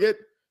target,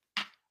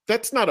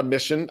 that's not a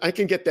mission. I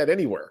can get that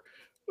anywhere.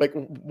 Like,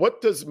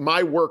 what does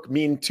my work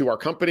mean to our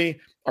company,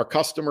 our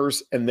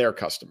customers, and their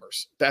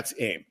customers? That's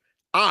aim.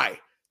 I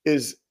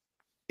is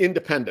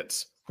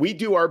independence. We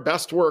do our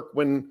best work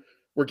when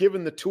we're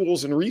given the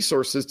tools and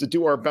resources to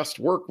do our best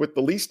work with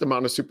the least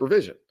amount of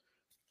supervision.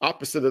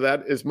 Opposite of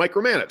that is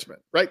micromanagement,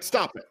 right?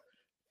 Stop it.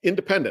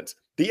 Independence.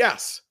 The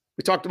S,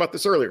 we talked about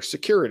this earlier,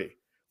 security.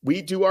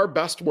 We do our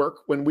best work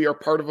when we are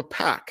part of a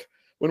pack,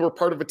 when we're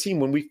part of a team,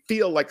 when we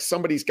feel like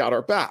somebody's got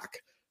our back,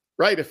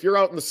 right? If you're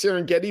out in the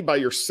Serengeti by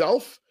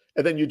yourself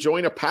and then you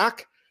join a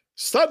pack,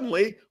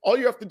 suddenly all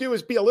you have to do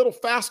is be a little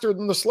faster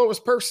than the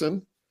slowest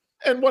person.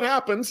 And what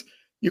happens?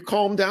 You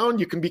calm down,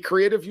 you can be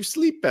creative, you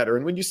sleep better.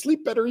 And when you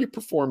sleep better, you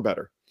perform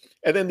better.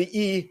 And then the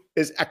E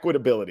is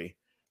equitability.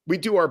 We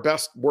do our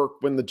best work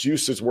when the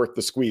juice is worth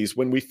the squeeze,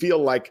 when we feel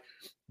like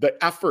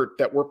the effort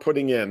that we're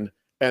putting in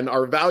and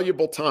our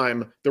valuable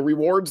time, the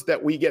rewards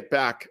that we get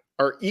back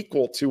are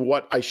equal to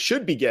what I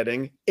should be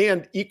getting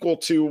and equal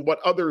to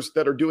what others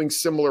that are doing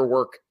similar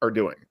work are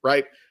doing,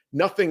 right?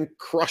 Nothing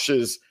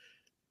crushes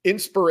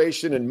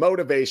inspiration and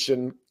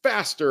motivation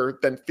faster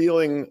than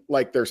feeling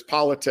like there's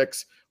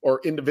politics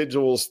or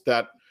individuals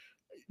that,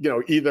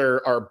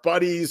 either are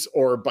buddies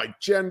or by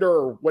gender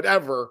or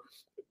whatever,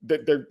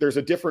 that there's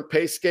a different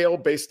pay scale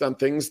based on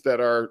things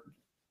that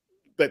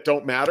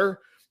don't matter.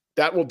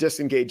 That will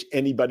disengage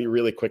anybody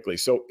really quickly.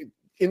 So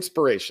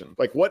inspiration,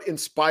 like what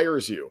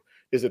inspires you?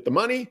 Is it the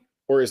money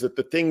or is it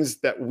the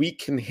things that we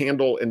can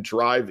handle and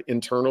drive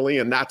internally?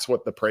 And that's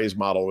what the praise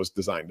model was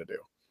designed to do.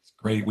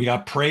 Great. We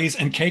got praise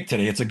and cake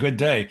today. It's a good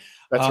day.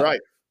 That's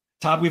right.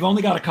 Todd, we've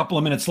only got a couple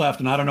of minutes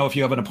left, and I don't know if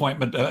you have an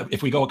appointment.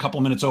 If we go a couple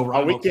of minutes over,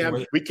 we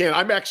can.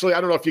 I'm actually,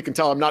 I don't know if you can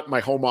tell, I'm not in my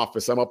home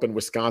office. I'm up in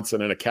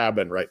Wisconsin in a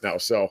cabin right now.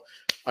 So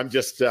I'm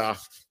just,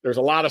 there's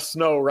a lot of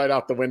snow right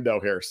out the window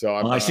here. So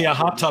I see a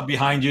hot tub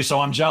behind you, so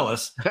I'm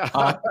jealous.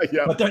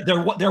 Yeah. But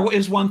there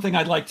is one thing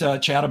I'd like to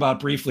chat about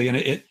briefly,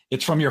 and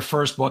it's from your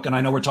first book. And I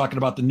know we're talking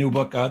about the new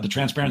book, The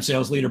Transparent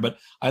Sales Leader, but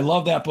I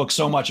love that book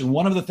so much. And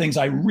one of the things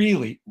I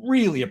really,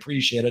 really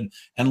appreciated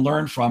and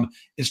learned from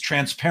is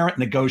transparent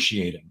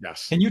negotiating.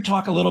 Yes. Can you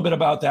talk a little bit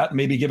about that and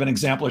maybe give an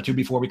example or two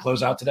before we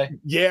close out today?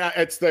 Yeah,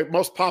 it's the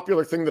most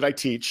popular thing that I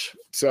teach.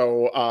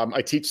 So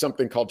I teach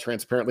something called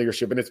transparent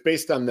leadership, and it's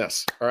based on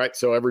this. All right.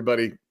 So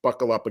everybody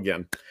buckle up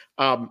again.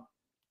 I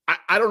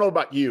don't know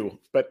about you,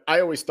 but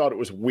I always thought it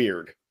was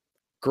weird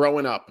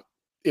growing up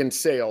in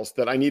sales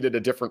that I needed a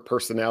different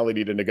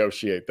personality to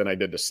negotiate than I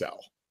did to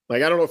sell.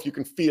 Like, I don't know if you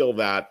can feel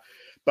that,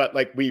 but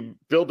like we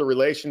build a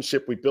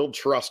relationship, we build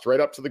trust right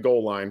up to the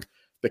goal line.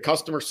 The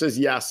customer says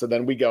yes. And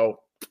then we go,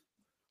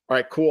 all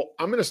right, cool.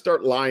 I'm going to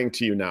start lying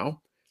to you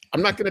now.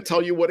 I'm not going to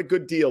tell you what a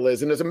good deal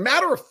is. And as a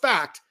matter of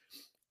fact,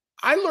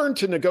 I learned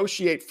to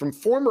negotiate from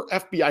former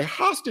FBI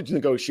hostage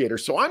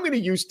negotiators. So I'm going to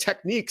use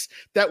techniques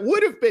that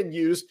would have been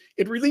used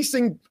in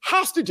releasing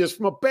hostages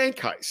from a bank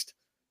heist.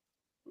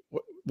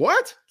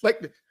 What?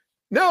 Like,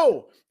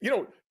 no,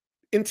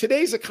 in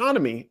today's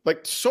economy,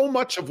 like so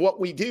much of what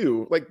we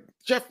do, like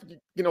Jeff,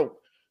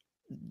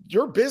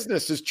 your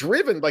business is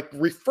driven like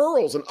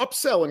referrals and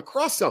upsell and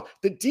cross-sell.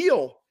 The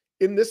deal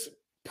in this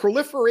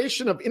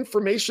proliferation of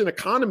information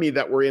economy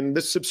that we're in,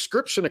 this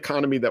subscription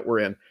economy that we're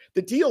in,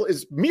 the deal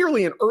is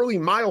merely an early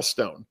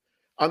milestone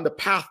on the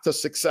path to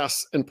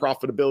success and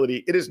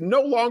profitability. It is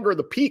no longer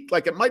the peak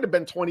like it might have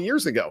been 20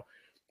 years ago.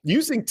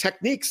 Using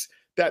techniques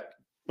that,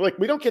 like,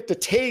 we don't get to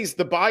tase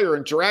the buyer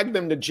and drag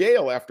them to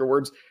jail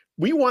afterwards.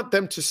 We want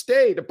them to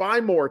stay, to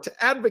buy more,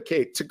 to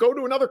advocate, to go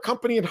to another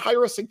company and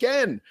hire us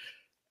again.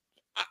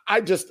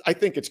 I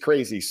think it's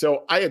crazy.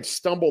 So I had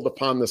stumbled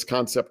upon this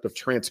concept of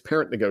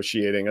transparent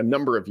negotiating a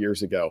number of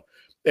years ago.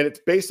 And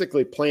it's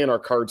basically playing our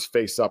cards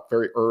face up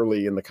very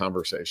early in the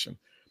conversation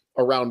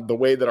around the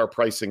way that our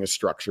pricing is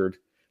structured,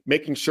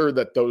 making sure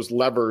that those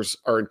levers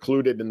are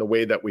included in the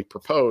way that we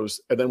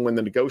propose. And then when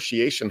the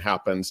negotiation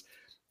happens,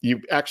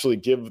 you actually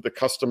give the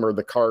customer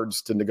the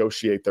cards to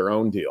negotiate their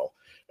own deal.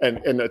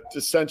 And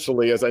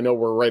essentially, as I know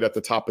we're right at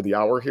the top of the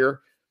hour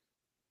here,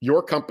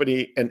 your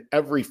company and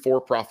every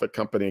for-profit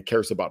company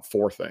cares about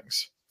four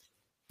things: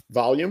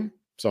 volume,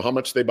 so how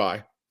much they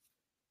buy;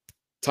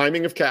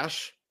 timing of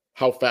cash,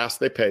 how fast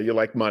they pay. You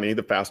like money,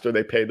 the faster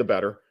they pay, the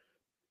better;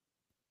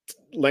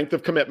 length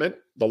of commitment,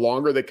 the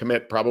longer they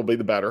commit, probably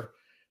the better.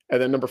 And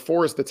then number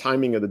four is the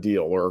timing of the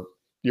deal, or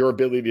your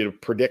ability to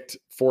predict,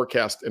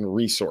 forecast, and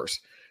resource.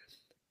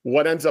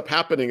 What ends up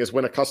happening is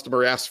when a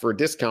customer asks for a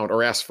discount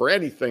or asks for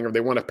anything, or they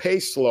want to pay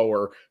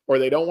slower, or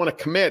they don't want to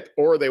commit,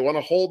 or they want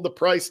to hold the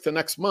price to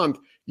next month,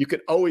 you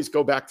can always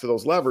go back to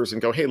those levers and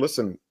go, hey,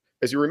 listen,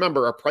 as you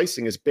remember, our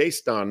pricing is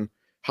based on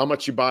how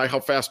much you buy, how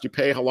fast you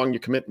pay, how long you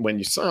commit, and when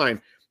you sign.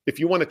 If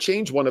you want to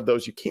change one of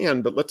those, you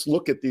can, but let's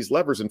look at these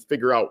levers and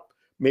figure out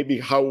maybe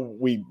how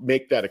we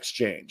make that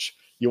exchange.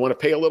 You want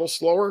to pay a little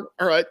slower?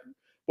 All right.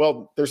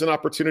 Well, there's an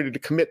opportunity to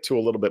commit to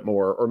a little bit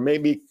more, or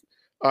maybe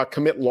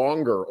commit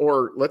longer,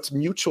 or let's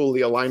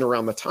mutually align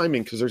around the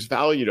timing because there's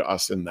value to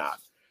us in that.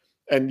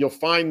 And you'll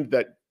find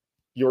that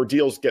your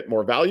deals get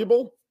more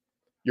valuable.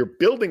 You're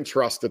building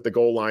trust at the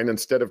goal line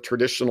instead of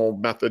traditional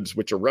methods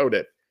which erode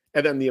it.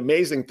 And then the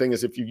amazing thing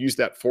is if you use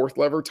that fourth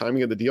lever,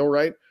 timing of the deal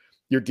right,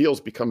 your deals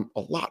become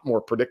a lot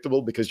more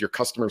predictable because your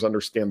customers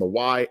understand the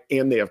why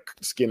and they have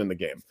skin in the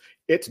game.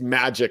 It's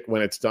magic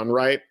when it's done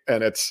right.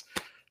 And it's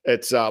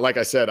like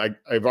I said,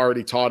 I've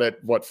already taught it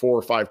 4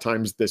 or 5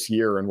 times this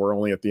year, and we're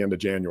only at the end of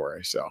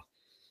January. So,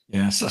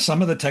 yeah, so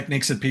some of the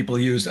techniques that people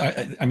use,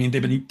 I mean,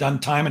 they've been done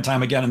time and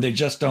time again, and they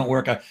just don't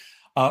work.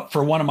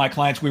 For one of my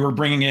clients, we were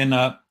bringing in,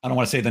 I don't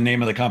want to say the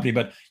name of the company,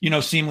 but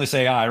Seamless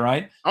AI,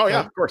 right? Oh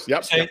yeah, of course.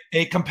 Yep.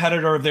 A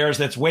competitor of theirs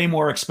that's way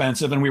more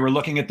expensive, and we were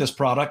looking at this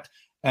product,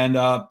 and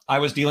I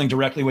was dealing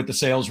directly with the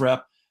sales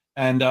rep.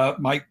 And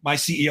my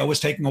CEO was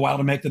taking a while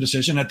to make the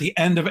decision. At the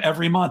end of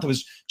every month, it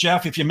was,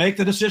 Jeff, if you make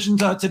the decision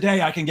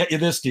today, I can get you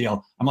this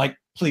deal. I'm like,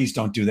 please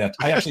don't do that.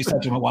 I actually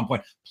said to him at one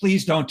point,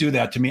 please don't do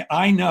that to me.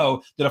 I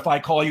know that if I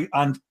call you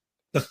on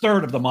the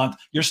 3rd of the month,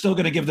 you're still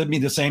going to give me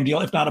the same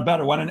deal, if not a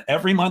better one. And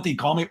every month he'd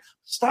call me.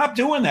 Stop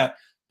doing that.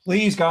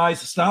 Please,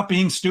 guys, stop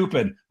being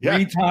stupid. Yeah.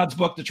 Read Todd's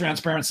book, The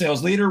Transparent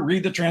Sales Leader.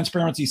 Read The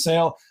Transparency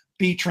Sale.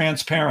 Be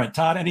transparent.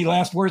 Todd, any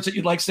last words that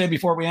you'd like to say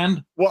before we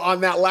end? Well, on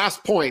that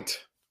last point,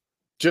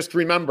 just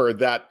remember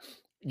that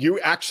you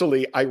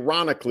actually,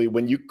 ironically,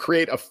 when you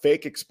create a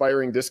fake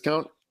expiring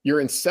discount,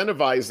 you're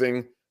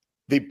incentivizing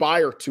the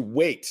buyer to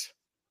wait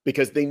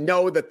because they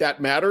know that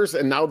that matters,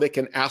 and now they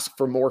can ask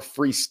for more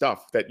free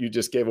stuff that you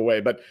just gave away.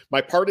 But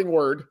my parting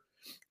word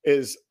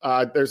is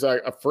there's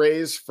a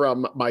phrase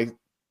from my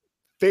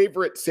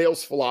favorite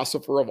sales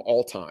philosopher of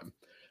all time.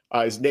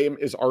 His name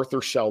is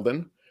Arthur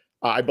Sheldon.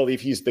 I believe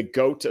he's the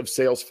GOAT of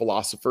sales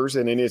philosophers.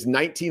 And in his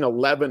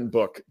 1911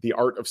 book, The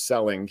Art of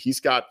Selling,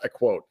 he's got a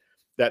quote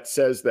that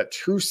says that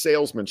true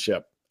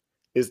salesmanship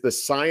is the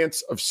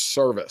science of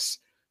service.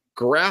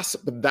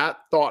 Grasp that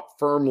thought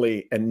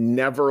firmly and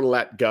never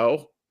let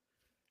go.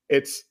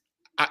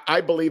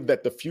 I believe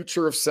that the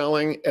future of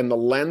selling and the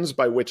lens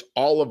by which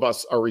all of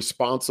us are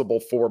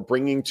responsible for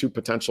bringing to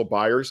potential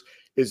buyers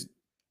is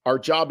our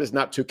job is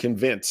not to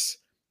convince.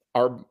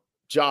 Our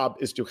job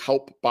is to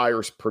help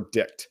buyers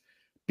predict.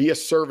 Be a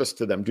service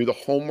to them, do the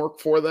homework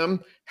for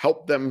them,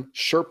 help them,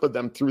 Sherpa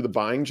them through the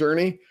buying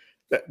journey.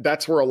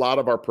 That's where a lot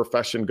of our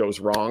profession goes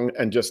wrong.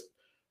 And just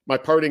my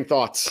parting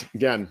thoughts,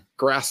 again,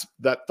 grasp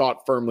that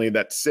thought firmly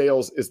that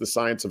sales is the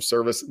science of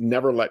service,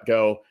 never let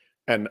go.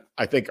 And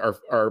I think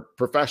our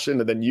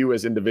profession and then you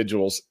as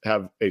individuals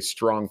have a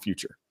strong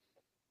future.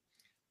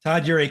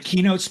 Todd, you're a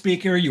keynote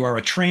speaker. You are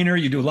a trainer.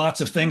 You do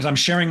lots of things. I'm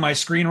sharing my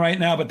screen right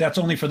now, but that's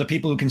only for the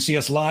people who can see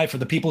us live. For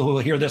the people who will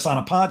hear this on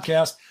a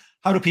podcast,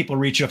 how do people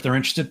reach you if they're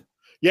interested?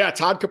 Yeah,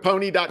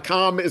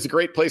 toddcaponi.com is a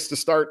great place to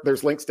start.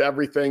 There's links to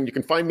everything. You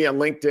can find me on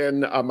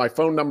LinkedIn. My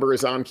phone number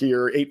is on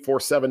here,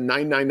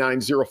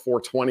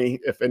 847-999-0420.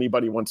 If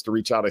anybody wants to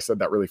reach out, I said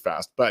that really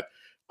fast. But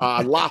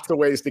lots of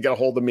ways to get a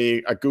hold of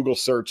me. A Google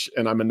search,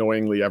 and I'm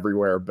annoyingly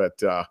everywhere. But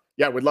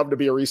yeah, we'd love to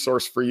be a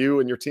resource for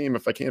you and your team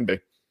if I can be.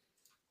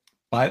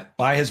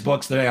 Buy his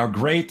books. They are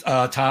great.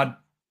 Todd,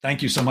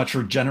 thank you so much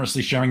for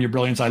generously sharing your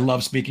brilliance. I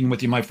love speaking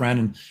with you, my friend.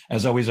 And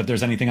as always, if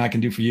there's anything I can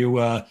do for you,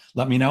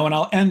 let me know. And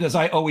I'll end as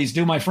I always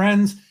do, my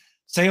friends.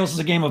 Sales is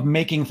a game of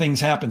making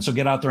things happen. So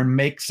get out there and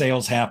make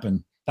sales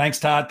happen. Thanks,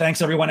 Todd. Thanks,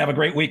 everyone. Have a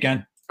great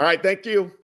weekend. All right. Thank you.